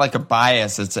not like a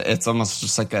bias. It's almost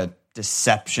just like a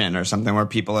deception or something where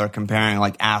people are comparing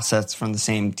assets from the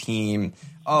same team.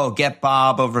 Oh, get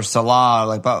Bob over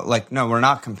Salah. No, we're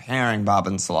not comparing Bob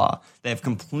and Salah. They have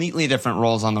completely different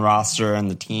roles on the roster and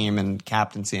the team and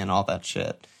captaincy and all that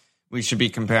shit. We should be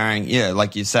comparing,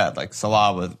 like you said,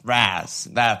 Salah with Raz.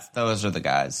 Those are the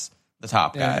guys, the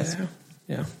top guys.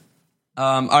 Yeah.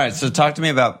 All right, so talk to me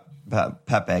about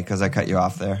Pepe because I cut you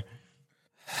off there.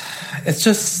 It's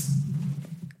just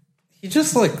he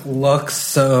looks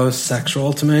so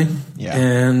sexual to me. Yeah.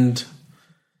 And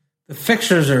the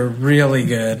fixtures are really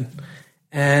good.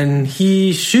 And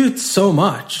he shoots so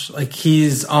much.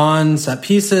 He's on set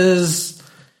pieces.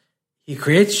 He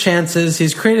creates chances.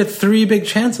 He's created 3 big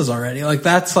chances already.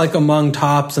 That's among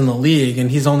tops in the league.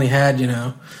 And he's only had,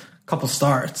 a couple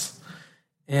starts.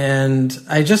 And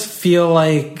I just feel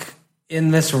like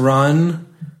in this run,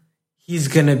 he's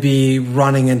going to be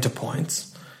running into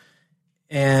points.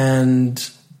 And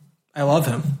I love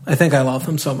him. I think I love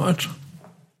him so much.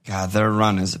 God, their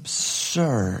run is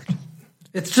absurd.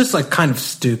 It's just kind of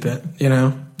stupid,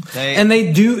 and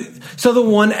they do. So the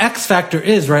one X factor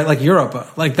is right, Europa.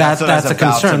 That's a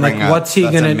concern. What's he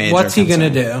gonna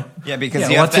do? Yeah, because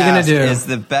what's he gonna do? Is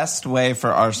the best way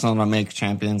for Arsenal to make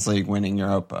Champions League winning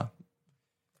Europa?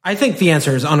 I think the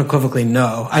answer is unequivocally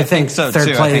no. I think so third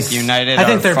too. place. I think United. I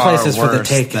think third place is for the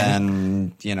taking.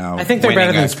 I think they're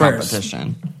better than Spurs.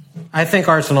 Competition. I think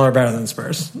Arsenal are better than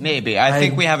Spurs. Maybe. I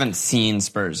think we haven't seen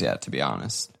Spurs yet, to be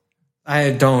honest.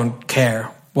 I don't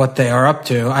care what they are up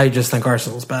to. I just think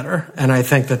Arsenal's better, and I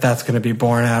think that that's going to be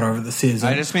borne out over the season.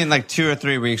 I just mean like 2 or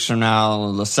 3 weeks from now,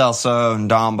 Lo Celso,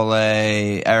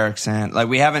 Ndombele, Eriksen. Like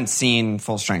we haven't seen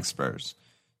full strength Spurs,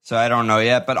 so I don't know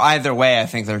yet. But either way, I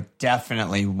think they're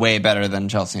definitely way better than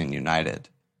Chelsea and United.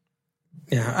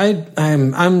 Yeah,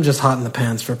 I'm just hot in the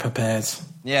pants for Pepe's.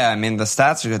 Yeah, I mean the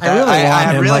stats are good.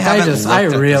 I really want him. Like, I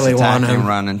really want him.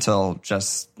 Run until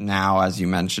just now, as you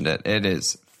mentioned it. It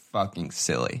is fucking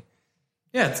silly.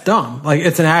 Yeah, it's dumb. Like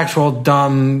it's an actual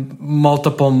dumb,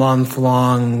 multiple month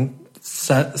long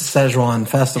Szechuan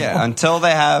festival. Yeah, until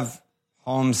they have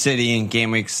home City in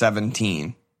game week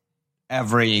 17,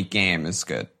 every game is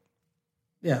good.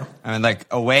 Yeah, I mean, like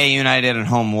away United and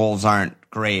home Wolves aren't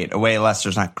great. Away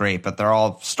Leicester's not great, but they're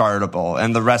all startable,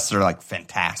 and the rest are like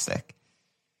fantastic.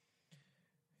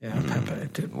 Yeah, Pepe,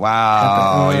 dude.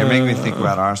 Wow, Pepe. You're making me think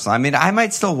about Arsenal. I mean, I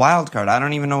might still wildcard. I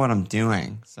don't even know what I'm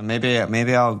doing. So maybe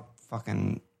I'll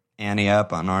fucking ante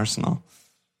up on Arsenal.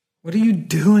 What are you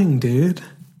doing, dude?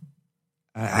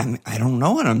 I don't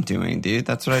know what I'm doing, dude.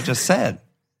 That's what I just said.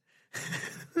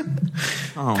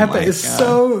 Oh Pepe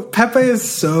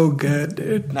is so good,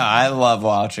 dude. No, I love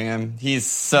watching him. He's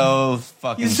so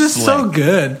fucking He's just slick. so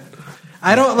good.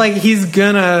 I don't like he's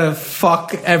gonna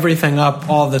fuck everything up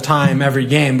all the time, every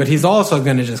game, but he's also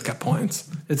gonna just get points.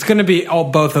 It's gonna be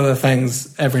both of the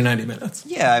things every 90 minutes.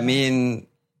 Yeah, I mean,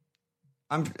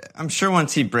 I'm sure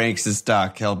once he breaks his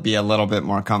duck, he'll be a little bit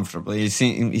more comfortable. He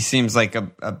seems like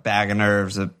a bag of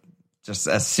nerves. Just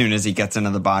as soon as he gets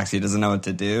into the box, he doesn't know what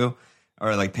to do,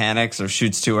 or like panics or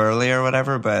shoots too early or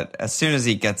whatever. But as soon as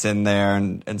he gets in there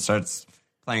and starts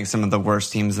playing some of the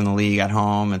worst teams in the league at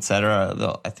home,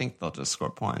 etc., I think they'll just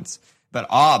score points. But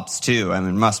Obbs too. I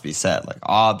mean, must be said, like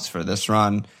Obbs for this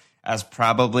run as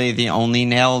probably the only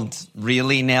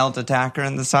really nailed attacker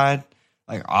in the side.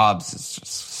 Like Obbs is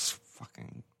just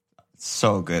fucking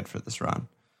so good for this run.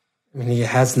 I mean, he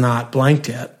has not blanked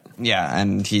yet. Yeah,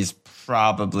 and he's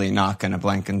probably not going to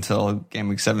blank until game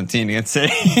week 17 against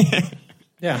City.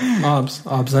 Yeah,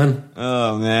 Obbs in.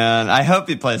 Oh, man. I hope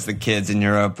he plays the kids in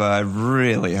Europe. I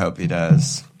really hope he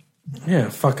does. Yeah,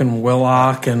 fucking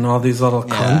Willock and all these little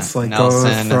cunts. Like,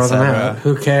 Nelson, go throw them out.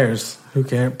 Who cares?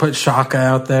 Put Shaka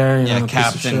out there. Yeah,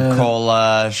 Captain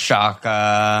Cola,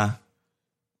 Shaka.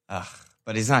 Ugh,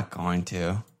 but he's not going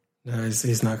to. No,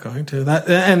 he's not going to. That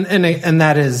and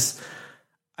that is,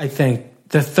 I think,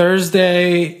 the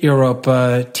Thursday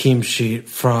Europa team sheet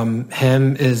from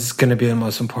him is going to be the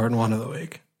most important one of the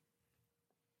week.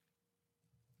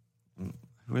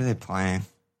 Who are they playing?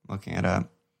 Looking it up.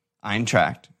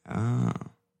 Eintracht. Oh.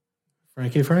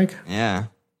 Frankie Frank? Yeah.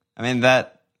 I mean,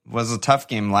 that was a tough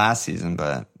game last season,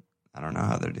 but I don't know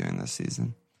how they're doing this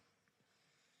season.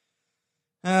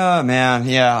 Oh, man.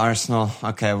 Yeah, Arsenal.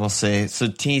 Okay, we'll see. So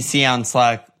TC on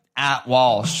Slack. At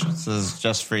Walsh, this is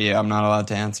just for you. I'm not allowed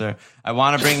to answer. I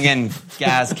want to bring in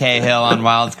Gaz Cahill on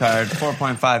wildcard,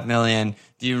 4.5 million.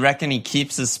 Do you reckon he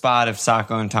keeps his spot if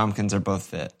Sacco and Tompkins are both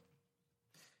fit?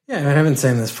 Yeah, I mean, I've been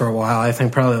saying this for a while. I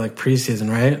think probably like preseason,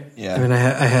 right? Yeah. I mean,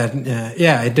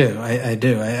 I do. I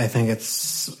do. I think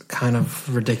it's kind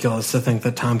of ridiculous to think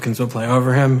that Tompkins will play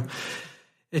over him.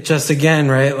 It just, again,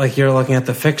 right, like you're looking at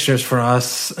the fixtures for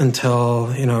us until,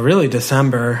 really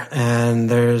December, and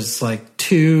there's like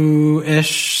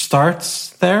 2-ish starts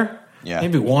there. Yeah.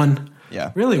 Maybe one.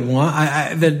 Yeah. Really one.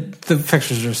 The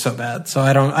fixtures are so bad, so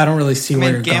I don't really see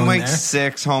where you're game going week there.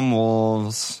 6, home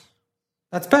Wolves.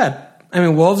 That's bad. I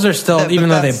mean, Wolves are still, even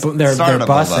though they're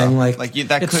busting,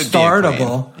 that it's could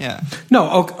startable. Be yeah.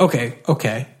 No,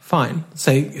 okay, fine.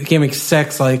 Say game week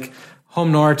 6, like,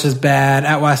 home Norwich is bad.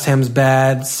 At West Ham's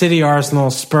bad. City,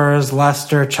 Arsenal, Spurs,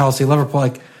 Leicester, Chelsea, Liverpool.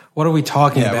 Like, what are we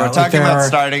talking about? We're talking about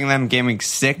starting them game week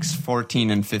 6,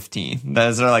 14, and 15.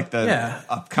 Those are like the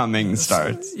upcoming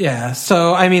starts. Yeah.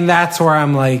 So, I mean, that's where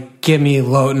I'm like, give me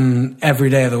Lowton every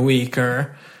day of the week.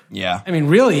 Or, yeah. I mean,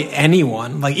 really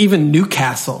anyone. Like, even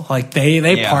Newcastle. Like,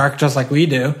 they park just like we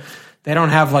do. They don't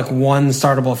have like one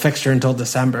startable fixture until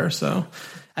December. So,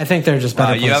 I think they're just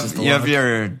better places to look. You have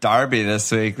your derby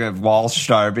this week, the Walsh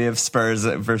derby of Spurs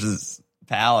versus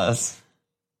Palace.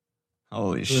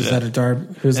 Holy shit. Who's that a derby?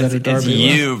 It's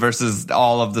you versus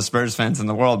all of the Spurs fans in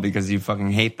the world because you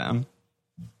fucking hate them.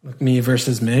 Like me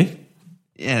versus me?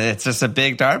 Yeah, it's just a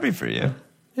big derby for you.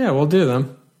 Yeah, we'll do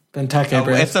them. Benteke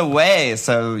Braves. It's away,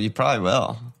 so you probably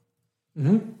will.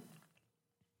 Mm-hmm.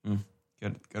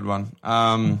 Good one.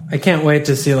 I can't wait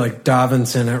to see like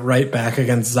Davinson at right back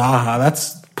against Zaha.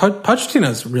 That's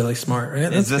Pochettino's really smart,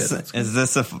 right? Is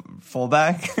this a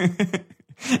fullback?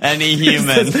 Any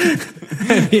human.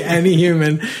 any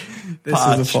human. This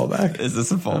is a fullback. Is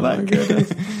this a fullback? Oh my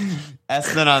goodness.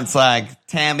 Espen on Slack,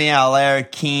 Tammy, Allaire,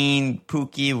 Keane,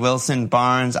 Pookie, Wilson,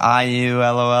 Barnes, IU,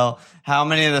 LOL. How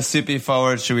many of the soupy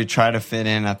forwards should we try to fit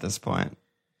in at this point?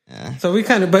 Yeah. So we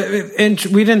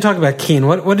we didn't talk about Keane.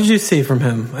 What did you see from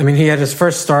him? I mean, he had his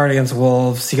first start against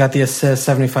Wolves. He got the assist,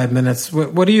 75 minutes.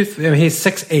 What do you? He's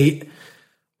 6'8".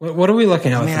 What are we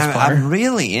looking at with this player? I'm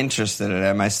really interested in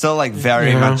him. I still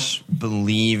very much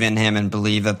believe in him and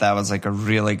believe that was like a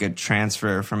really good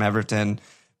transfer from Everton.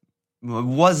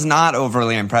 Was not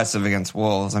overly impressive against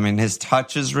Wolves. I mean, his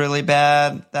touch is really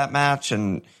bad that match,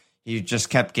 and he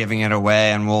just kept giving it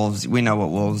away. And Wolves, we know what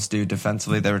Wolves do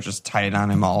defensively. They were just tight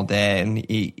on him all day, and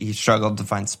he struggled to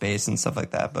find space and stuff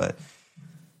like that. But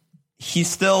he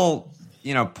still,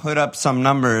 put up some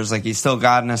numbers. Like, he still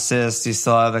got an assist. He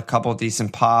still had a couple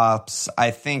decent pops. I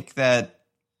think that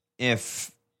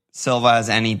if Silva has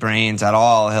any brains at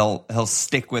all, he'll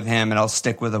stick with him, and he'll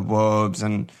stick with the Wolves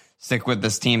and stick with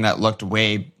this team that looked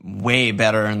way, way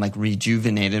better and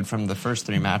rejuvenated from the first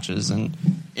 3 matches. And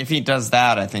if he does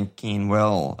that, I think Keane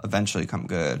will eventually come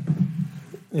good.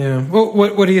 Yeah. Well,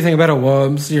 what do you think about a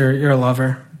Wolves? You're a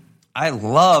lover. I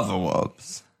love a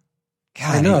Wolves.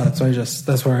 God, I know. That's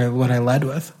what I led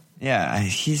with. Yeah,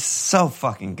 he's so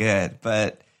fucking good.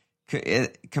 But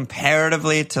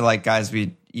comparatively to guys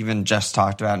we even just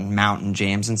talked about, Mount and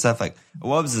James and stuff,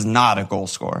 Wolves is not a goal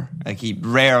scorer. He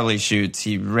rarely shoots.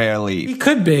 He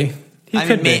could be.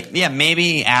 Maybe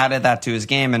he added that to his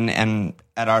game, and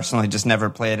at Arsenal he just never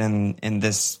played in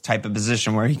this type of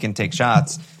position where he can take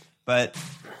shots. But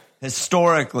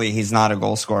historically, he's not a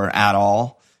goal scorer at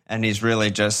all, and he's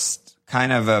really just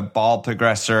kind of a ball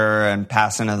progressor and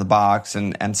pass into the box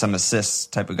and some assists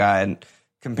type of guy. And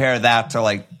compare that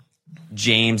to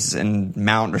James and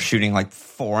Mount are shooting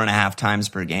 4.5 times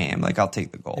per game. I'll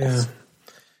take the goals.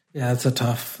 Yeah, that's a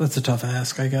tough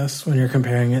ask, I guess, when you're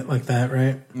comparing it like that,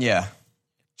 right? Yeah.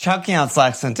 Chucky on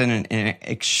Slack sent in an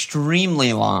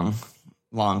extremely long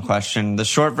question. The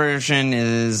short version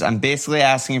is, I'm basically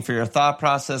asking for your thought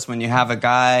process when you have a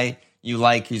guy you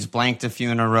like who's blanked a few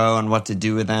in a row and what to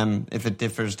do with them, if it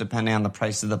differs depending on the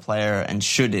price of the player, and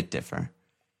should it differ?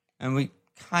 And we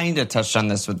kind of touched on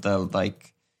this with the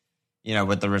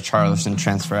with the Richarlison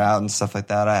transfer out and stuff like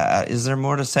that. Is there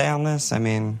more to say on this? I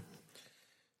mean,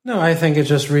 no, I think it's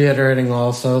just reiterating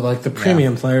also the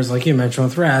premium players, like you mentioned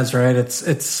with Raz, right? It's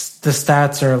the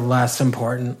stats are less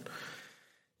important.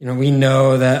 We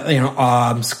know that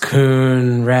Obbs,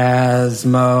 Kuhn, Raz,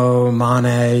 Mo,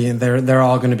 Mane, they're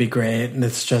all going to be great, and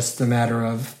it's just a matter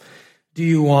of, do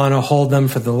you want to hold them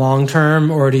for the long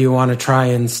term, or do you want to try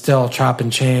and still chop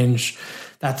and change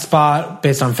that spot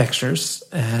based on fixtures?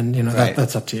 And right.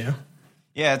 That's up to you.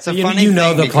 Yeah, it's a funny thing.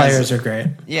 The players are great.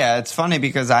 Yeah, it's funny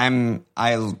because I am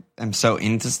so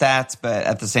into stats, but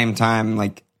at the same time,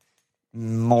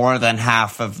 more than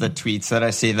half of the tweets that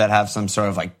I see that have some sort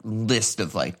of list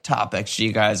of top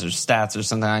XG guys or stats or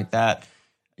something like that,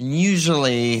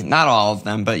 usually, not all of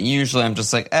them, but usually I'm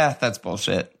just that's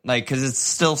bullshit. Because it's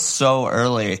still so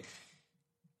early.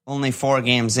 Only 4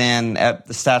 games in, the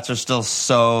stats are still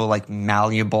so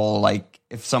malleable.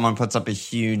 If someone puts up a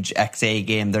huge XA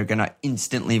game, they're gonna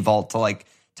instantly vault to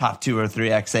top 2 or 3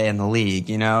 XA in the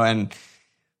league, and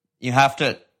you have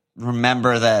to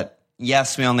remember that,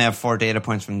 yes, we only have 4 data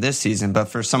points from this season, but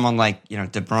for someone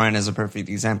De Bruyne is a perfect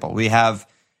example. We have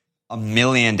 1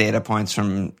 million data points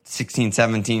from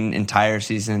 16-17 entire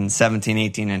season,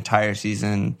 17-18 entire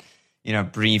season,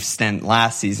 brief stint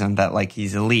last season that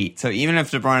he's elite. So even if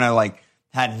De Bruyne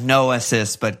had no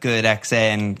assists but good XA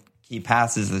and key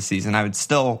passes this season, I would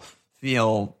still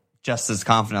feel just as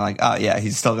confident oh yeah,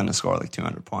 he's still going to score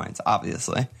 200 points,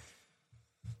 obviously.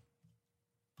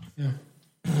 Yeah.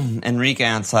 Enrique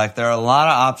on Slack, there are a lot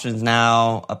of options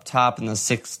now up top in the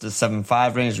 6 to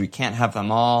 7.5 range. We can't have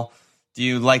them all. Do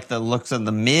you like the looks of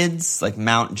the mids,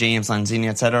 Mount, James, Lanzini,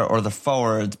 etc., or the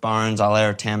forwards, Barnes,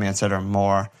 Allaire, Tammy, etc.,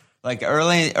 more?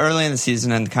 Early in the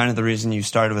season, and kind of the reason you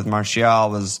started with Martial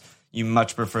was you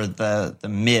much preferred the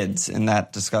mids in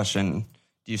that discussion.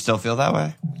 Do you still feel that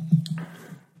way?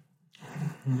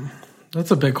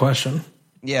 That's a big question.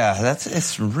 Yeah,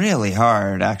 it's really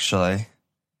hard, actually.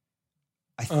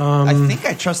 I think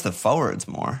I trust the forwards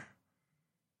more.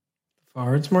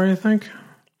 Forwards more, you think?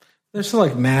 They're still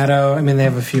Maddo. I mean, they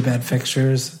have a few bad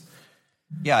fixtures.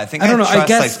 Yeah, I think I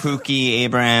trust Pookie,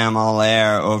 Abraham,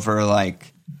 Allaire over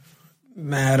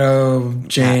Maddo,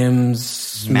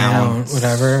 James, Mount,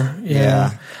 whatever.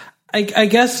 Yeah. I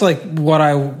guess what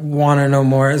I want to know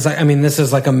more is this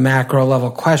is a macro level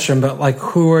question, but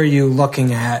who are you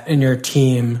looking at in your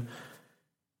team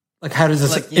Like, how does this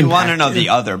Like, you want to impact know you? the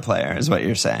other player is what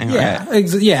you're saying, Yeah,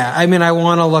 right? yeah. I mean, I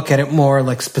want to look at it more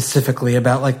like specifically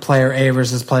about like player A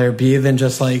versus player B than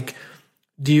just like,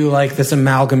 do you like this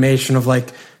amalgamation of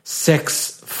like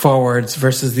 6 forwards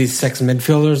versus these 6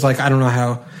 midfielders? Like, I don't know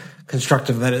how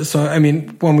constructive that is. So, I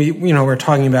mean, when we're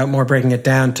talking about more breaking it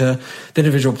down to the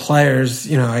individual players,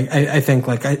 I think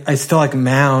like I still like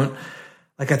Mount.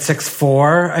 Like at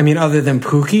 6'4", I mean, other than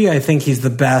Pookie, I think he's the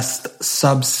best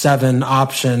sub-7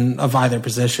 option of either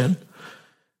position.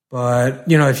 But,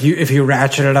 if you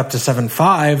ratchet it up to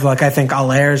 7'5", like I think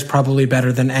Allaire is probably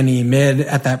better than any mid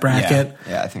at that bracket.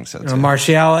 Yeah, I think so too.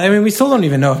 Martial, I mean, we still don't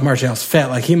even know if Martial's fit.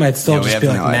 Like he might still just be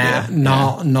like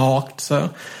knocked.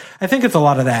 So I think it's a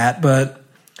lot of that. But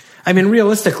I mean,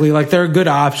 realistically, like there are good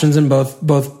options in both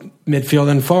midfield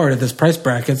and forward at this price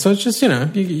bracket. So it's just,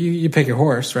 you pick your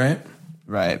horse, right?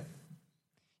 Right.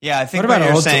 Yeah, I think What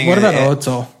about Ozil? What about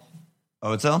Ozil?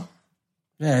 Ozil?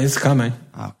 Yeah, he's coming.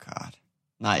 Oh God,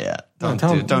 not yet. No,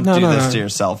 Don't do this to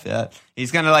yourself yet.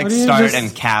 He's gonna like start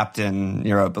and captain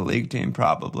Europa League team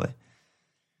probably.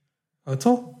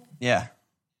 Ozil? Yeah.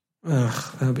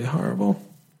 Ugh, that would be horrible.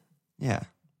 Yeah.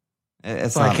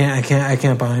 It's So not, I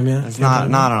can't buy him yet. It's not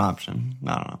an option.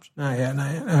 Not an option. Not yet.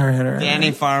 All right. Danny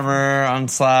Farmer on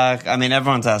Slack. I mean,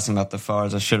 everyone's asking about the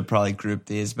forwards. I should have probably grouped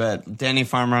these, but Danny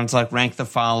Farmer on Slack, rank the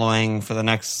following for the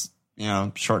next,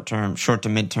 short to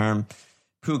midterm: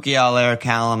 Pookie, Allaire,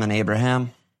 Callum, and Abraham.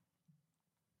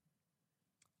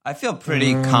 I feel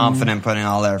pretty confident putting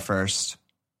Allaire first.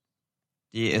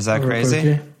 Is that crazy?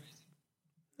 Pookie?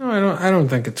 No, I don't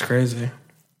think it's crazy.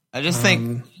 I just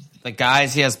think the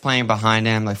guys he has playing behind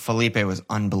him, like Felipe was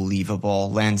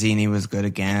unbelievable. Lanzini was good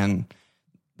again.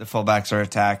 The fullbacks are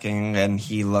attacking, and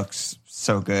he looks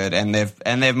so good. And they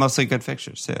have mostly good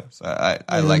fixtures too. So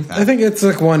I like that. I think it's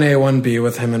like 1A, 1B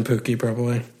with him and Pookie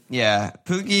probably. Yeah,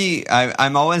 Pookie.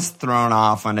 I'm always thrown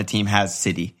off when a team has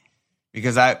City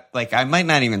because I might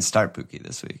not even start Pookie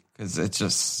this week because it's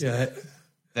just I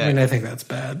mean, I think that's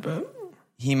bad, but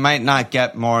he might not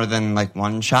get more than like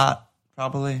one shot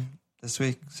probably this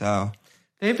week. So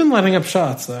they've been letting up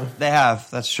shots though. They have.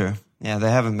 That's true. Yeah,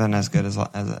 they haven't been as good as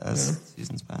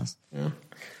seasons past. Yeah.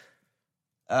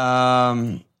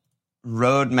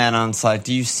 Roadman on Slack.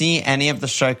 Do you see any of the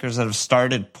strikers that have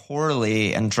started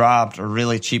poorly and dropped, or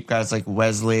really cheap guys like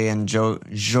Wesley and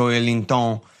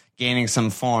Joelinton gaining some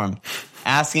form?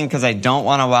 Asking because I don't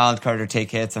want a wild card or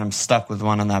take hits, and I'm stuck with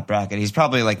one on that bracket. He's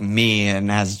probably like me and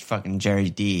has fucking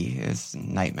Jerry D. It's a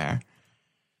nightmare.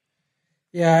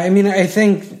 Yeah, I mean, I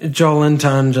think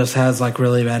Joelinton just has like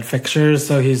really bad fixtures,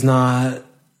 so he's not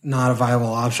a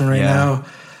viable option right now.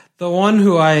 The one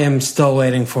who I am still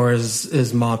waiting for is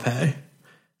Maupay.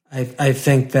 I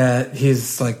think that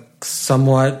he's like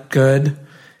somewhat good,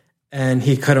 and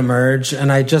he could emerge. And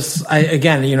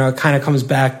again, it kind of comes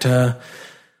back to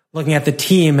looking at the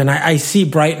team, and I see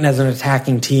Brighton as an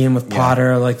attacking team with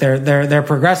Potter. Like they're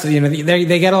progressive.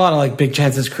 They get a lot of like big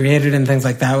chances created and things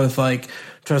like that with like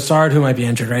Trossard, who might be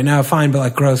injured right now, fine, but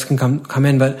like Gross can come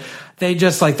in. But they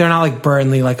just like they're not like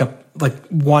Burnley, like 1-0,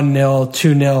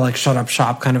 2-0, like shut up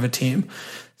shop kind of a team.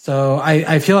 So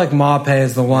I feel like Maupay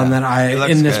is the one that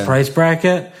in this price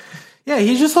bracket. Yeah,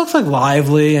 he just looks like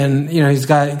lively, and he's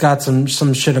got some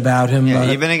shit about him. Yeah,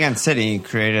 but even against City, he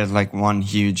created like one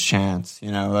huge chance.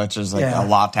 Which is like a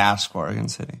lot to ask for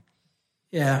against City.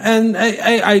 Yeah, and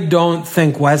I don't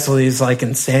think Wesley's like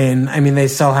insane. I mean, they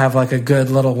still have like a good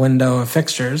little window of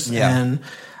fixtures, and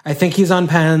I think he's on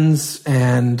pens,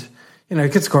 and he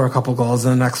could score a couple goals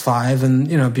in the next 5,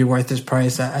 and be worth his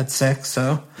price at 6.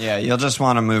 So yeah, you'll just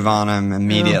want to move on him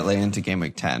immediately into game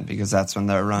week 10 because that's when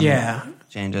their run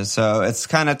changes. So it's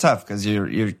kind of tough because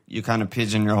you kind of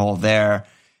pigeonhole there.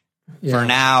 Yeah. For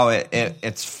now,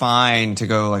 it's fine to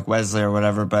go like Wesley or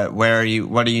whatever, but what are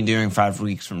you doing 5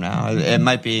 weeks from now? It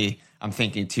might be, I'm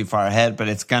thinking too far ahead, but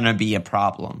it's going to be a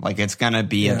problem. Like it's going to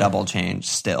be a double change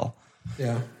still.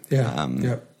 Yeah.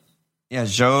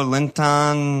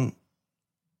 Joelinton,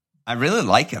 I really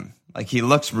like him. Like he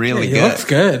looks really good. He looks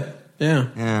good. Yeah.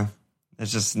 Yeah.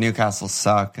 It's just Newcastle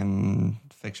suck and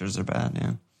fixtures are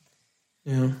bad.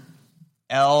 Yeah.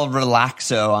 El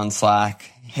Relaxo on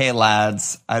Slack. Hey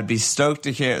lads, I'd be stoked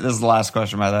to hear, this is the last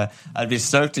question by the way, I'd be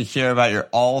stoked to hear about your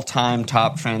all-time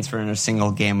top transfer in a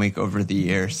single game week over the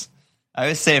years. I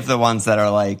always save the ones that are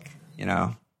like,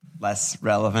 less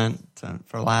relevant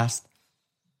for last.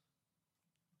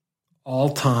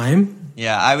 All time?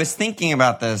 Yeah, I was thinking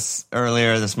about this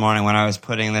earlier this morning when I was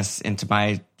putting this into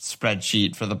my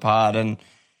spreadsheet for the pod, and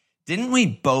didn't we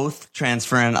both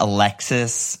transfer in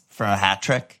Alexis for a hat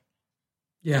trick?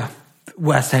 Yeah,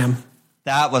 West Ham.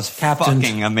 That was Captained.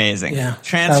 fucking amazing. Yeah.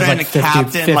 Transferring That was to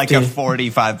like 50, captain like a 50.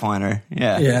 45-pointer.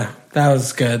 Yeah. Yeah, that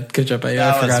was good. Good job by you. I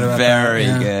That forgot was about very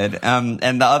that. Yeah. good.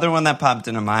 And the other one that popped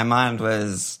into my mind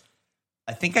was,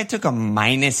 I think I took a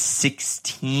minus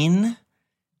 16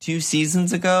 2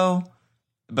 seasons ago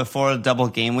before a double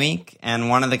game week. And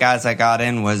one of the guys I got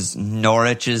in was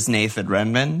Norwich's Nathan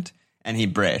Redmond, and he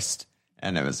braced.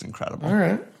 And it was incredible. All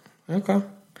right. Okay.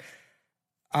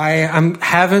 I'm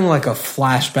having like a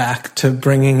flashback to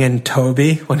bringing in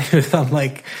Toby when he was on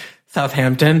like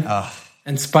Southampton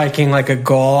and spiking like a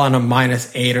goal on a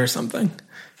 -8 or something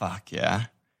Fuck yeah.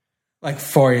 like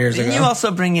 4 years Didn't ago. you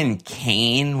also bring in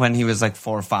Kane when he was like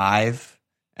 4-5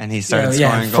 and he started yeah,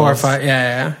 scoring 4 or goals? 5.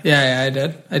 Yeah,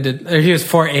 I did. He was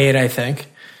 4-8, I think.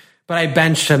 But I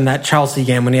benched him that Chelsea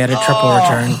game when he had a triple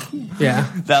return. Yeah.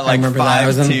 That I like remember that. I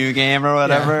was 5-2 game or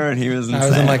whatever, and he was insane. I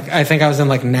was in I think I was in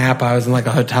like Napa. I was in like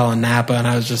a hotel in Napa, and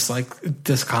I was just like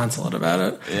disconsolate about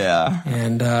it. Yeah.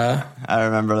 And I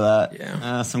remember that.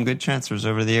 Yeah. Some good transfers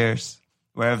over the years.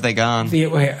 Where have they gone?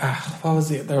 what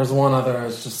was it? There was one other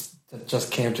that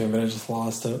just came to me, but I just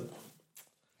lost it.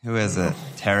 Who is it?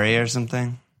 Terry or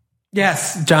something?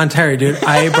 Yes, John Terry, dude.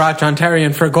 I brought John Terry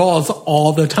in for goals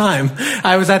all the time.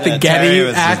 I was at the Terry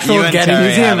was you and Getty Terry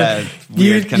Museum. had a And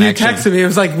weird you connection. texted me. It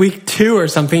was like week 2 or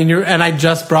something, and I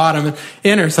just brought him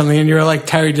in or something. And you were like,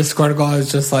 Terry just scored a goal. I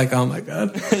was just like, oh my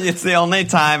god. It's the only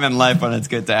time in life when it's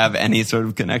good to have any sort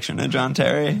of connection to John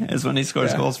Terry is when he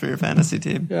scores goals for your fantasy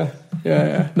team.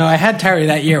 Yeah. No, I had Terry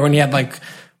that year when he had like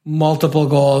multiple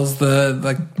goals.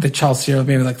 The Chelsea year,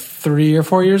 maybe like 3 or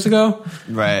 4 years ago.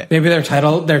 Right. Maybe their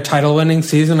title winning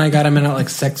season. I got him in at like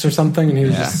 6 or something, and he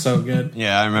was just so good.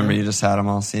 Yeah, I remember you just had him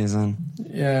all season.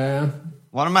 Yeah.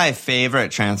 One of my favorite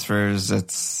transfers,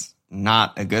 it's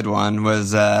not a good one,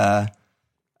 was I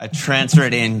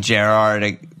transferred in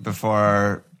Gerrard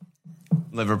before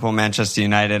Liverpool, Manchester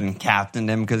United, and captained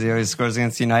him because he always scores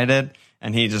against United.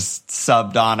 And he just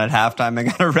subbed on at halftime and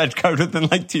got a red card within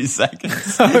like 2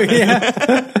 seconds. Oh yeah.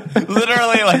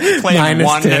 Literally like played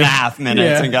 -1.5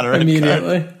 minutes and got a red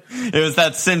immediately. card. It was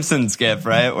that Simpsons gif,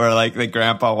 right? Where like the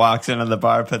grandpa walks into the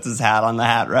bar, puts his hat on the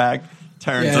hat rack,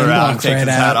 turns and around, walks takes right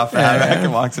his hat out. off the hat rack, Yeah.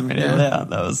 and walks immediately out.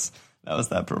 That was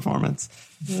that performance.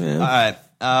 All right.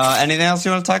 Anything else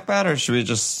you want to talk about, or should we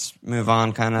just move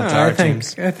on kind of to our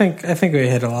teams? I think we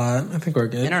hit a lot. I think we're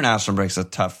good. International break's a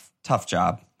tough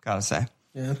job, gotta say.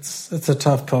 Yeah, it's a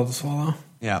tough pill to swallow.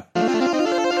 Yeah.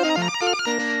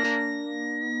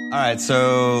 All right,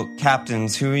 so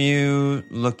captains, who are you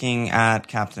looking at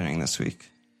captaining this week?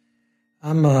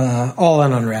 I'm all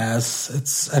in on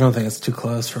Raz. I don't think it's too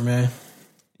close for me.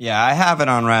 Yeah, I have it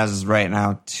on Raz right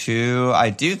now too.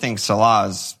 I do think Salah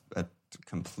is a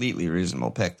completely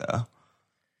reasonable pick, though.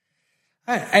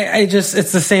 I just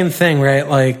it's the same thing, right?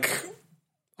 Like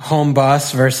home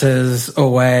bus versus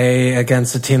away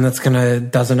against a team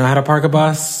doesn't know how to park a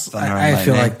bus. I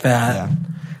feel like that. Yeah.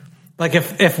 Like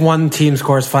if one team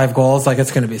scores 5 goals, like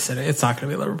it's going to be City. It's not going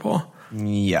to be Liverpool.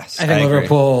 Yes, I think agree.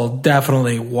 Liverpool will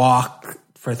definitely walk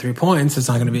for 3 points. It's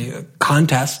not going to be a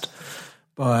contest,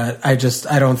 but I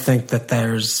don't think that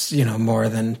there's more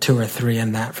than 2 or 3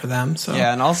 in that for them. So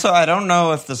Yeah, and also I don't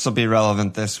know if this will be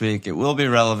relevant this week. It will be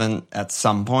relevant at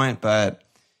some point, but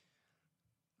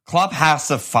Klopp has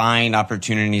to find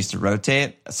opportunities to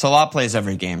rotate. Salah plays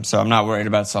every game, so I'm not worried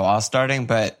about Salah starting,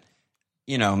 but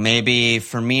maybe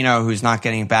Firmino, who's not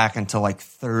getting back until like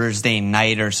Thursday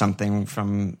night or something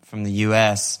from the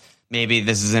US, maybe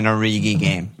this is an Origi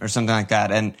game or something like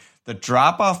that. And the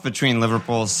drop-off between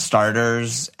Liverpool's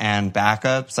starters and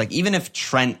backups, like even if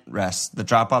Trent rests, the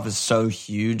drop-off is so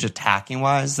huge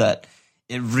attacking-wise that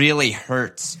it really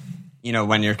hurts,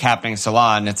 when you're captaining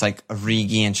Salah and it's like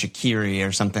Origi and Shaqiri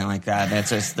or something like that.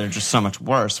 They're just so much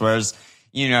worse. Whereas,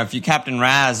 if you captain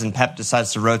Raz and Pep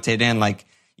decides to rotate in like,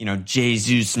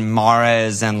 Jesus,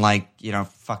 Mahrez, and like,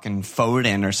 fucking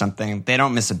Foden or something, they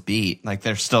don't miss a beat. Like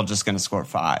they're still just going to score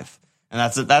 5. And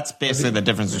that's basically the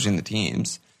difference between the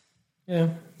teams. Yeah.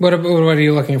 What are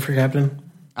you looking for, Captain?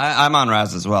 I'm on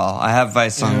Raz as well. I have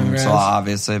Vice on Raz. Salah,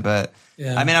 obviously, but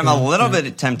I'm a little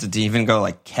bit tempted to even go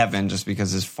like Kevin just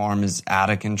because his form is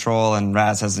out of control and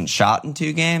Raz hasn't shot in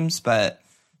 2 games, but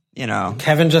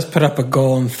Kevin just put up a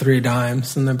goal in 3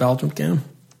 dimes in the Belgium game.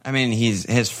 I mean,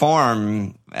 his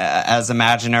form, as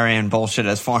imaginary and bullshit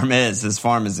as his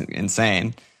form is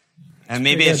insane. And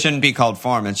maybe it shouldn't be called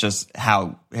form. It's just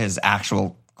how his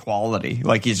actual quality,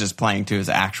 like he's just playing to his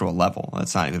actual level.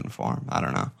 It's not even form. I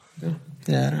don't know.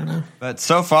 Yeah, I don't know. But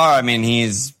so far, I mean,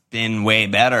 he's been way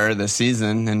better this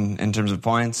season in terms of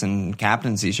points and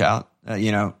captaincy shout.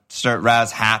 Start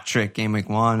Raz hat trick game week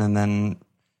 1 and then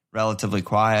relatively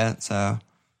quiet. So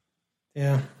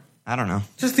Yeah. I don't know.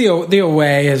 Just the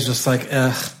away is just like,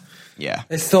 ugh. Yeah.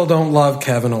 They still don't love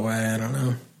Kevin away. I don't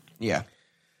know. Yeah.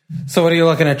 So what are you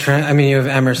looking at, Trent? I mean, you have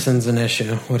Emerson's an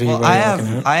issue. What are you looking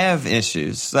at? I have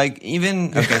issues. Like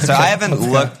even so I haven't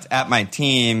looked at my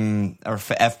team or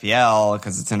for FPL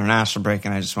because it's international break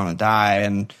and I just want to die.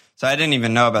 And so I didn't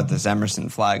even know about this Emerson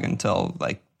flag until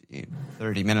like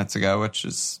 30 minutes ago, which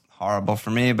is horrible for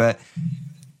me. But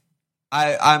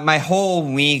I my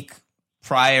whole week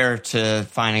prior to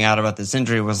finding out about this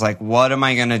injury was like, what am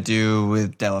I going to do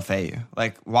with Deulofeu?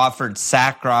 Like, Watford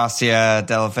sack Gracia,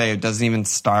 Deulofeu doesn't even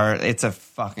start. It's a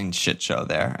fucking shit show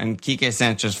there. And Quique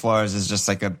Sanchez-Flores is just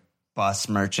like a bus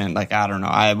merchant. Like, I don't know.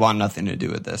 I want nothing to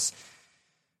do with this.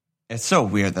 It's so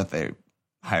weird that they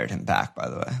hired him back, by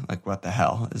the way. Like, what the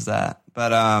hell is that?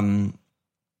 But I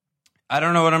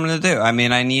don't know what I'm going to do. I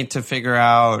mean, I need to figure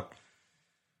out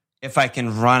if I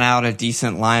can run out a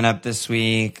decent lineup this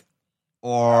week.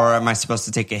 Or am I supposed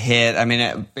to take a hit? I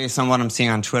mean, based on what I'm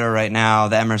seeing on Twitter right now,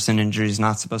 the Emerson injury is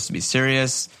not supposed to be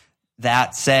serious.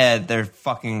 That said, they're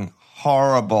fucking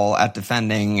horrible at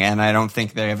defending, and I don't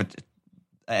think they have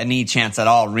any chance at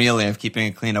all, really, of keeping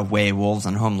it clean away Wolves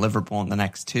and home Liverpool in the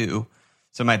next two.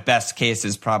 So my best case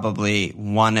is probably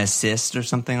 1 assist or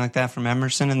something like that from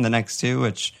Emerson in the next two,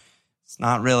 which is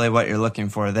not really what you're looking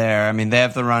for there. I mean, they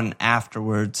have the run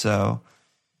afterwards, so...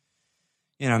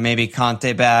 You know, maybe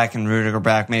Conte back and Rudiger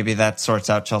back. Maybe that sorts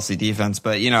out Chelsea defense.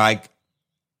 But, you know,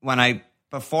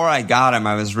 before I got him,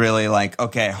 I was really like,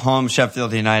 okay, home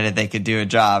Sheffield United, they could do a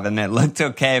job. And it looked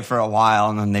okay for a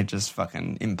while. And then they just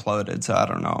fucking imploded. So I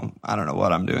don't know. I don't know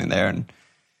what I'm doing there. And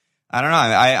I don't know.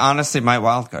 I honestly might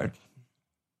wildcard.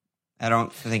 I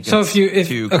don't think so. It's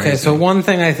too okay, crazy. So one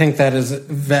thing I think that is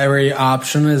very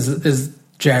option is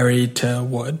Jerry to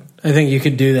Wood. I think you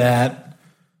could do that.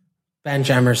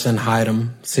 Bench Emerson, hide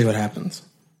him, see what happens.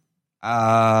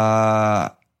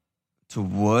 To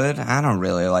Wood? I don't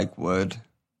really like Wood.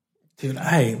 Dude,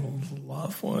 I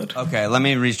love Wood. Okay, let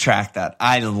me retract that.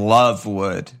 I love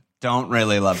Wood. Don't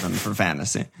really love him for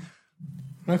fantasy.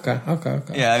 Okay.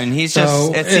 Yeah, I mean, he's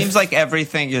seems like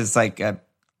everything is like,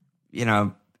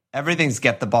 everything's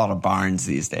get the ball to Barnes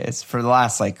these days. For the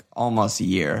last, like, almost a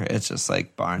year, it's just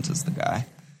like Barnes is the guy.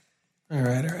 All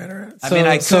right. I mean,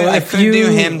 I could do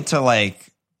him to like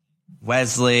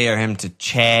Wesley or him to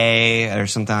Che or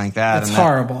something like that. That's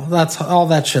horrible. That's all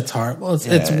that shit's horrible.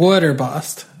 It's Wood or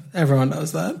bust. Everyone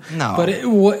knows that. No, but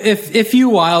if you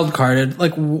wild carded,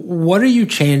 like, what are you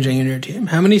changing in your team?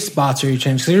 How many spots are you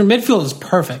changing? Because your midfield is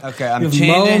perfect. Okay, I'm you have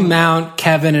changing Mo, Mount,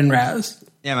 Kevin, and Raz.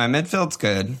 Yeah, my midfield's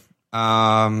good. You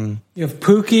have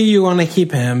Pookie. You want to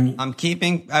keep him.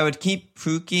 I would keep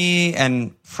Pookie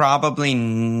and probably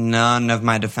none of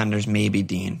my defenders, maybe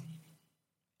Dean.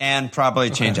 And probably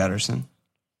change Ederson.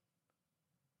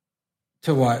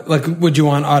 To what? Like, would you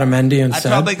want Otamendi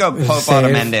instead? I'd probably go Pope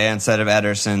Otamendi instead of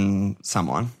Ederson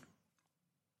someone.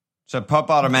 So Pope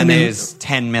Otamendi is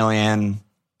 10 million.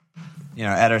 You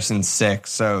know, Ederson's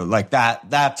 6. So, like,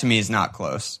 that to me is not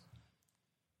close.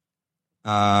 So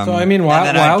I mean,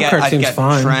 wildcard seems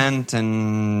fine. Trent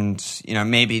and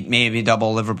maybe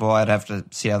double Liverpool. I'd have to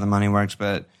see how the money works,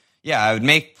 but yeah, I would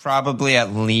make probably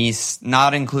at least,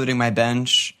 not including my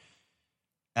bench,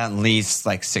 at least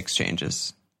like 6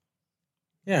 changes.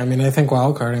 Yeah, I mean, I think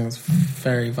wildcarding is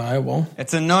very viable.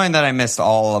 It's annoying that I missed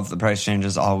all of the price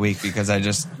changes all week because I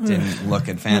just didn't look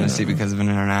at fantasy because of an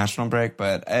international break.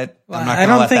 But I'm not going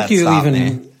to let that stop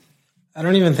me. I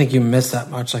don't even think you missed that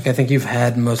much. Like, I think you've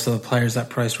had most of the players that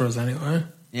price rose anyway.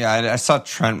 Yeah, I saw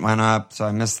Trent went up, so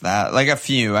I missed that. Like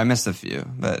I missed a few,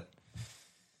 but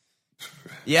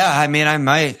yeah, I mean, I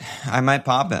might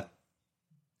pop it.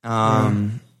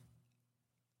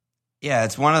 Yeah,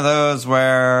 it's one of those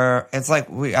where it's like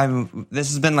this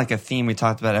has been like a theme we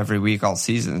talked about every week all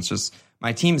season. It's just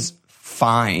my team's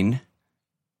fine,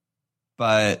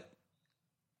 but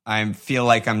I feel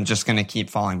like I'm just going to keep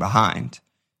falling behind.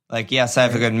 Like, yes, I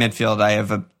have a good midfield. I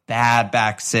have a bad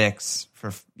back 6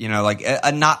 for, like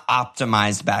a not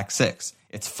optimized back 6.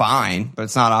 It's fine, but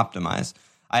it's not optimized.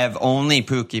 I have only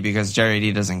Pookie because Jerry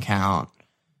D doesn't count.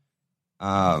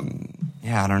 Yeah,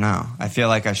 I don't know. I feel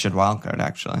like I should wildcard,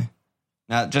 actually.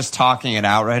 Now, just talking it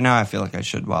out right now, I feel like I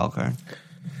should wildcard.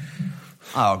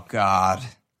 Oh, God.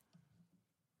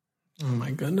 Oh,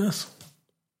 my goodness.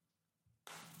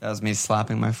 That was me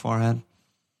slapping my forehead.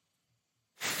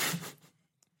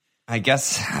 I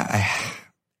guess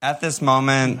at this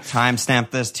moment,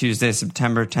 timestamp this Tuesday,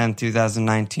 September 10th,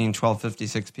 2019,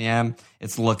 12:56 p.m.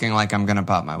 It's looking like I'm going to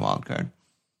pop my wild card.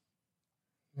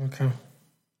 Okay.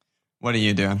 What are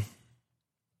you doing?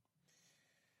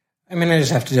 I mean, I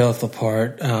just have to deal with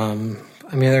Laporte.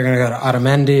 I'm either going to go to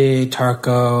Otamendi,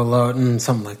 Tarko, Lowton,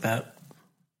 something like that.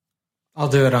 I'll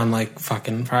do it on like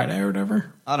fucking Friday or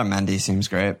whatever. Otamendi seems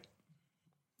great.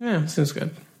 Yeah, seems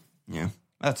good. Yeah,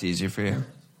 that's easier for you.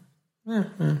 Yeah,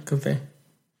 could be.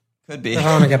 Could be. If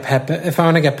I want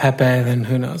to get Pepe, then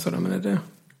who knows what I'm going to do.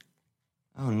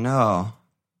 Oh, no.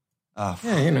 Oh,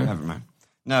 yeah, you know. Never mind.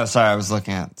 No, sorry, I was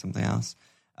looking at something else.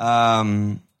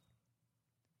 Pepe?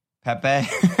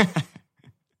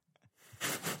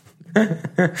 I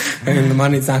mean, the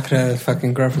money's not going to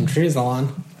fucking grow from trees,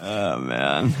 Alon. Oh,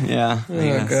 man. Yeah.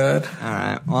 Oh, good. All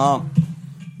right. Well,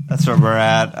 that's where we're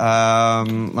at.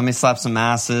 Let me slap some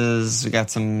asses. We got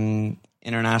some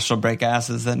international break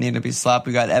asses that need to be slapped.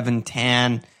 We got Evan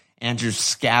Tan, Andrew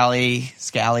Scallywag.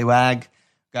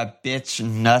 We got Bitch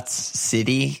Nuts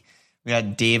City. We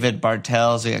got David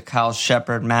Bartels. We got Kyle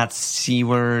Shepard, Matt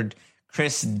Seward,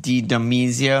 Chris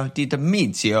DiDomizio,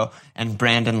 and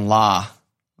Brandon Law.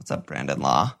 What's up, Brandon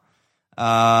Law?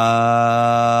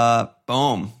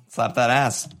 Boom. Slap that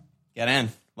ass. Get in.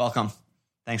 Welcome.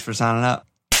 Thanks for signing up.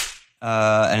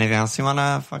 Anything else you want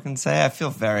to fucking say? I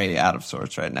feel very out of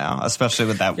sorts right now, especially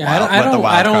with that. Yeah, I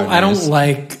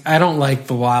don't like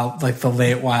the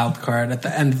late wild card at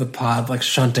the end of the pod, like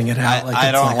shunting it out like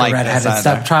it's like a redheaded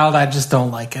stepchild. I just don't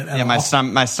like it. Yeah, my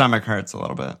stomach hurts a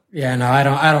little bit. Yeah, no, I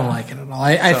don't like it at all.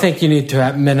 I think you need to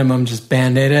at minimum just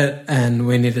band-aid it, and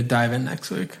we need to dive in next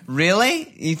week.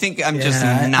 Really? You think I'm just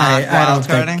not wild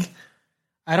carding?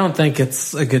 I don't think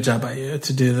it's a good job by you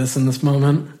to do this in this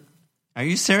moment. Are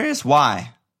you serious?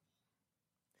 Why?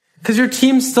 Because your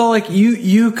team's still like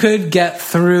you could get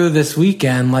through this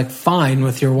weekend like fine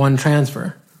with your one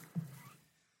transfer.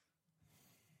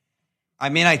 I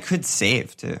mean, I could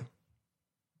save too.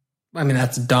 I mean,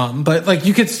 that's dumb, but like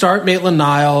you could start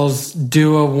Maitland-Niles,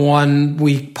 do a 1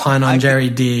 week punt on Jerry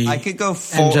D. I could go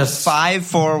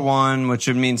 5-4-1, which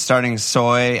would mean starting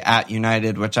Soy at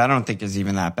United, which I don't think is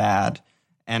even that bad,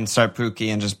 and start Pookie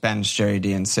and just bench Jerry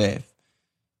D and save.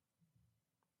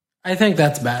 I think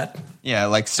that's bad. Yeah,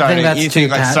 like starting. That's too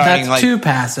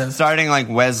passive. Starting like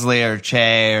Wesley or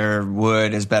Che or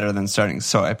Wood is better than starting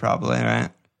Soy, probably, right?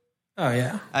 Oh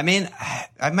yeah. I mean,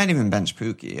 I might even bench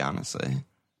Pookie, honestly.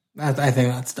 I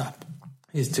think that's dumb.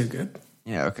 He's too good.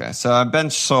 Yeah. Okay. So I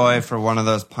bench Soy for one of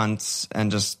those punts and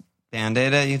just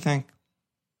band-aid it. You think?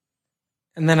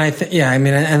 And then I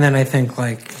think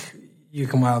like you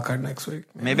can wildcard next week.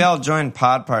 Maybe I'll join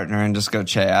Pod Partner and just go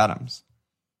Che Adams.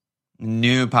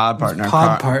 New pod partner,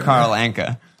 Carl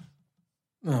Anka.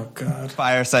 Oh, God.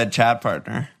 Fireside chat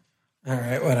partner. All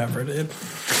right, whatever, dude.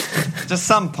 Just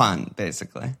some pun,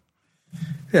 basically.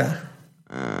 Yeah.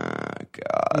 God.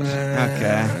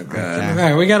 Okay. All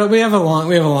right, we have a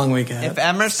long week ahead.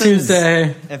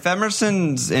 If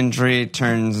Emerson's injury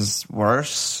turns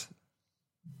worse,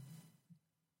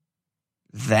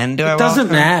 then do I? It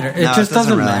doesn't matter. It just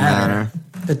doesn't really matter.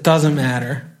 It doesn't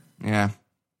matter. Yeah.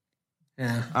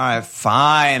 Yeah. All right,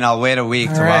 fine. I'll wait a week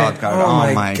to wildcard.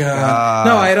 Oh my god.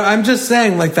 No, I'm just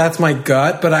saying, like, that's my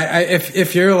gut. But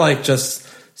if you're like just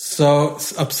so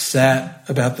upset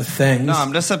about the things, no,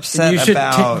 I'm just upset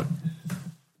about.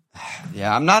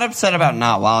 Yeah, I'm not upset about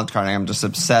not wildcarding. I'm just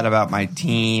upset about my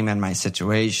team and my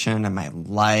situation and my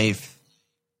life.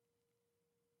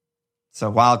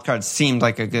 So wildcard seemed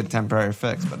like a good temporary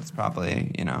fix, but it's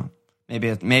probably, maybe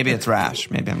it's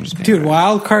rash. Maybe I'm just being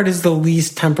rash. Wildcard is the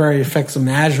least temporary fix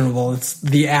imaginable. It's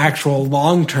the actual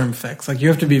long-term fix. Like, you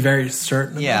have to be very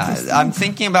certain. Yeah, I'm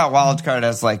thinking about wildcard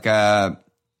as like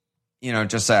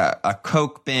just a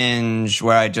Coke binge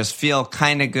where I just feel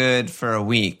kind of good for a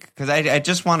week because I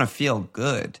just want to feel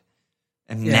good.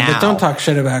 And now, but don't talk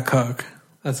shit about Coke.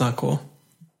 That's not cool.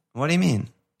 What do you mean?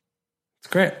 It's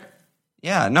great.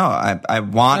 Yeah, no, I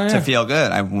want to feel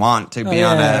good. I want to be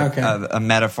on a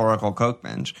metaphorical Coke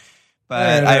binge.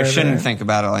 But I shouldn't think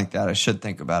about it like that. I should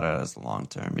think about it as long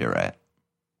term. You're right.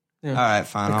 Yeah. All right,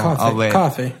 fine. I'll wait.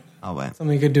 Coffee. I'll wait.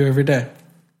 Something you could do every day.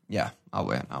 Yeah, I'll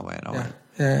wait.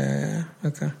 Yeah.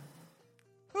 Okay.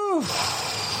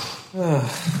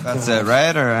 That's it,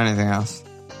 right? Or anything else?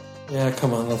 Yeah,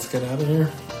 come on. Let's get out of here.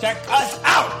 Check us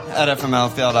out at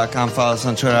FMLFL.com. Follow us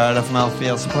on Twitter at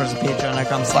FMLFL. Support us at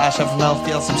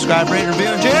Patreon.com/FMLFL. Subscribe, rate, review,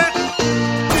 and share.